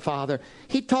crucifixion of the Father.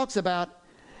 He talks about,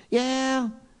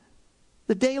 the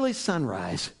daily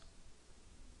sunrise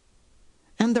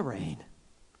and the rain.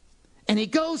 And he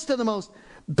goes to the most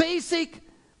basic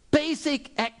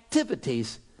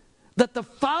activities that the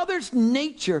Father's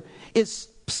nature is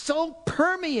so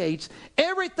permeates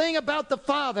everything about the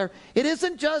Father. It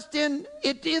isn't just in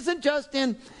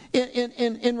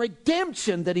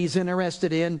redemption that he's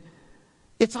interested in.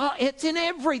 It's in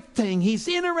everything. He's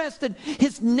interested.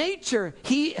 His nature,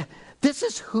 this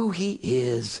is who he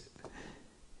is.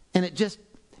 And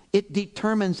it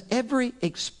determines every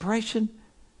expression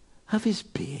of his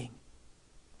being.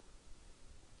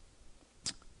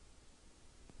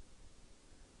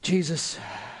 Jesus,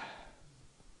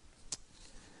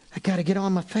 I got to get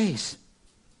on my face.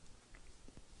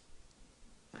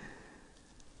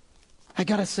 I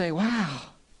got to say, wow.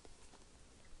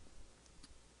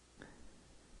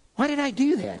 Why did I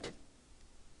do that?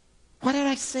 Why did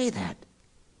I say that?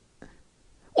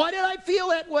 Why did I feel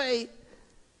that way?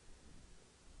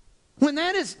 When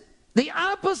that is the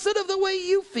opposite of the way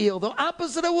you feel, the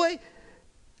opposite of the way,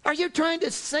 are you trying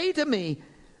to say to me,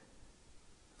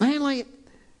 man, like,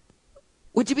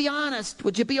 would you be honest?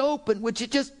 Would you be open? Would you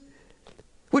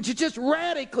just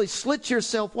radically slit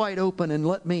yourself wide open and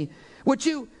let me? Would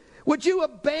you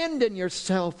abandon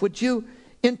yourself? Would you,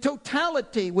 in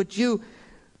totality, would you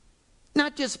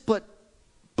not just put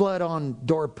blood on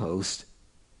doorpost,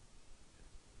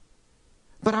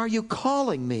 but are you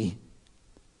calling me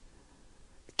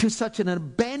to such an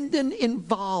abandoned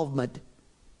involvement,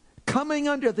 coming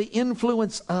under the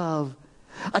influence of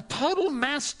a total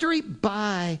mastery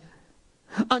by,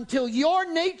 until your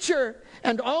nature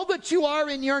and all that you are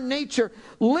in your nature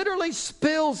literally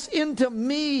spills into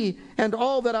me and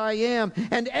all that I am,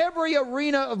 and every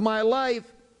arena of my life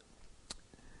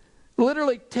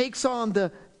literally takes on the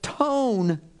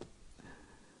tone.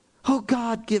 Oh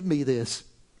God, give me this.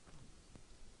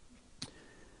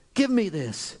 Give me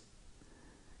this.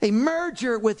 A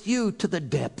merger with you to the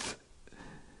depth.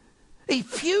 A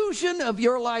fusion of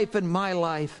your life and my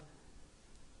life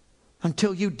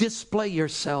until you display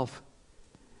yourself.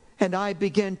 And I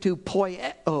begin to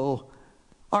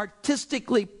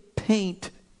artistically paint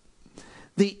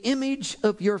the image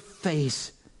of your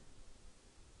face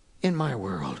in my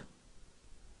world.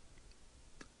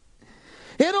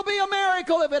 It'll be a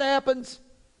miracle if it happens.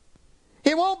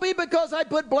 It won't be because I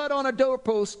put blood on a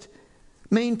doorpost,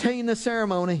 maintain the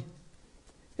ceremony.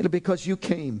 It'll be because you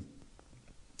came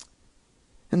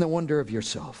in the wonder of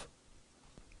yourself.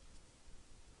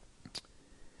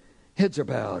 Heads are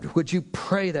bowed. Would you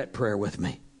pray that prayer with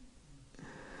me?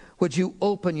 Would you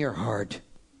open your heart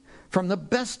from the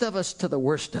best of us to the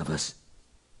worst of us?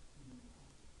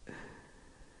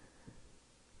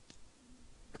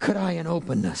 Could I, in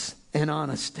openness and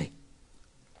honesty,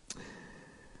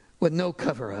 with no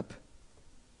cover-up,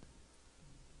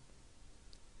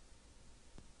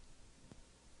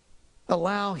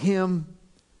 allow him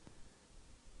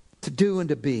to do and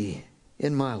to be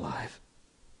in my life?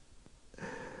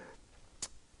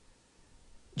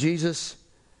 Jesus,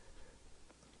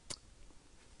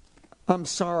 I'm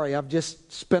sorry, I've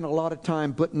just spent a lot of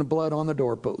time putting the blood on the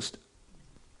doorpost.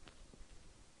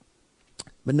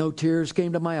 but no tears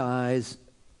came to my eyes.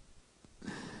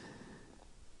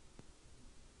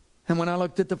 And when I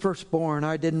looked at the firstborn,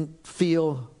 I didn't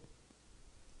feel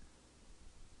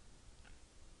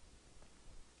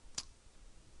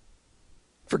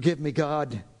forgive me,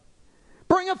 God.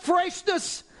 Bring a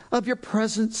freshness of your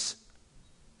presence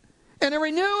and a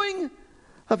renewing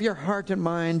of your heart and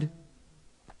mind.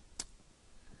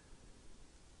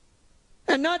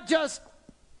 And not just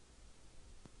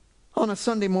on a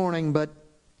Sunday morning, but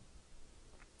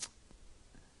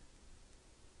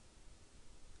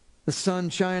the sun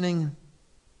shining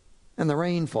and the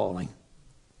rain falling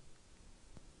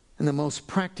in the most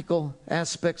practical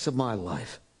aspects of my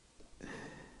life.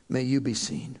 May you be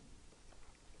seen.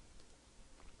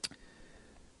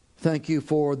 Thank you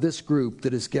for this group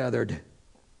that is gathered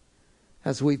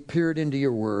as we've peered into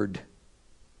your word.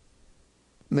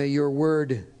 May your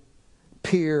word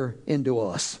peer into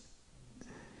us.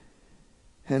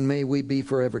 And may we be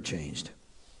forever changed.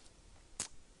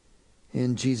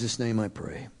 In Jesus' name I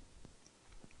pray.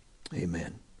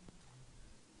 Amen.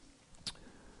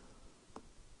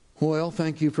 Well,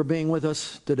 thank you for being with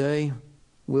us today.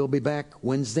 We'll be back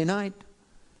Wednesday night,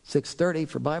 6:30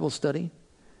 for Bible study.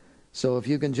 So if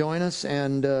you can join us,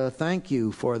 and thank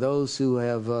you for those who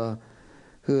have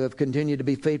continued to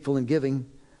be faithful in giving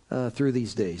through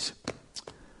these days.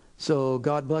 So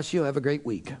God bless you. Have a great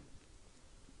week.